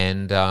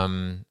 And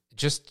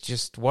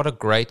just what a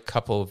great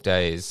couple of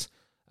days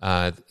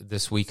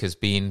this week has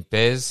been.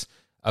 Bez,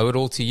 owe it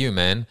all to you,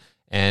 man.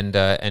 And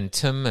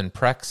Tim and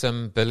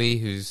Praxim, Billy,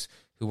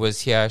 who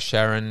was here,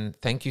 Sharon,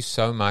 thank you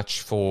so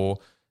much for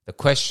the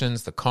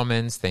questions, the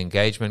comments, the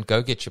engagement.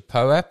 Go get your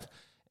POAP,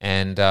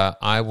 and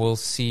I will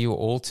see you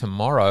all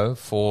tomorrow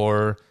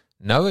for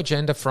No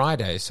Agenda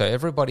Friday. So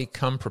everybody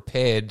come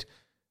prepared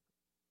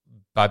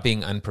by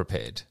being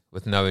unprepared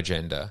with no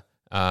agenda,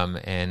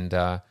 and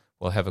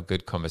we'll have a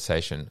good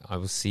conversation. I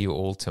will see you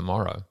all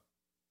tomorrow.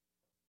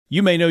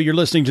 You may know you're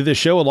listening to this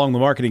show along the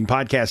Marketing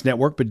Podcast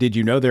Network, but did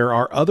you know there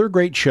are other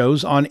great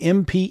shows on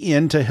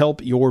MPN to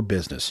help your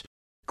business?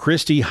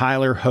 Christy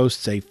Heiler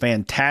hosts a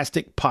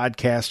fantastic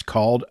podcast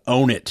called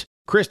Own It.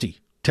 Christy,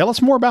 tell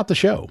us more about the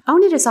show.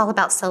 Own It is all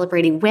about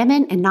celebrating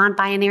women and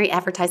non-binary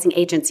advertising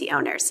agency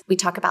owners. We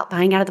talk about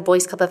buying out of the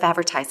Boys Club of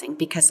Advertising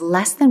because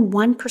less than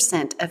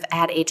 1% of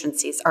ad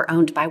agencies are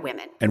owned by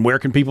women. And where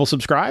can people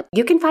subscribe?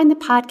 You can find the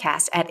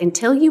podcast at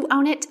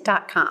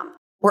untilyouownit.com.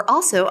 We're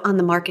also on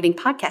the Marketing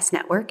Podcast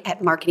Network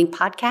at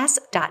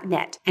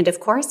marketingpodcast.net. And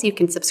of course, you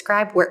can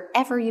subscribe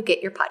wherever you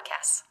get your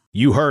podcasts.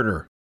 You heard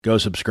her. Go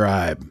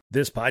subscribe.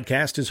 This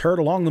podcast is heard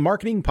along the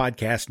Marketing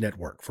Podcast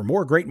Network. For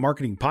more great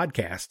marketing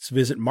podcasts,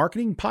 visit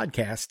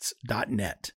marketingpodcasts.net.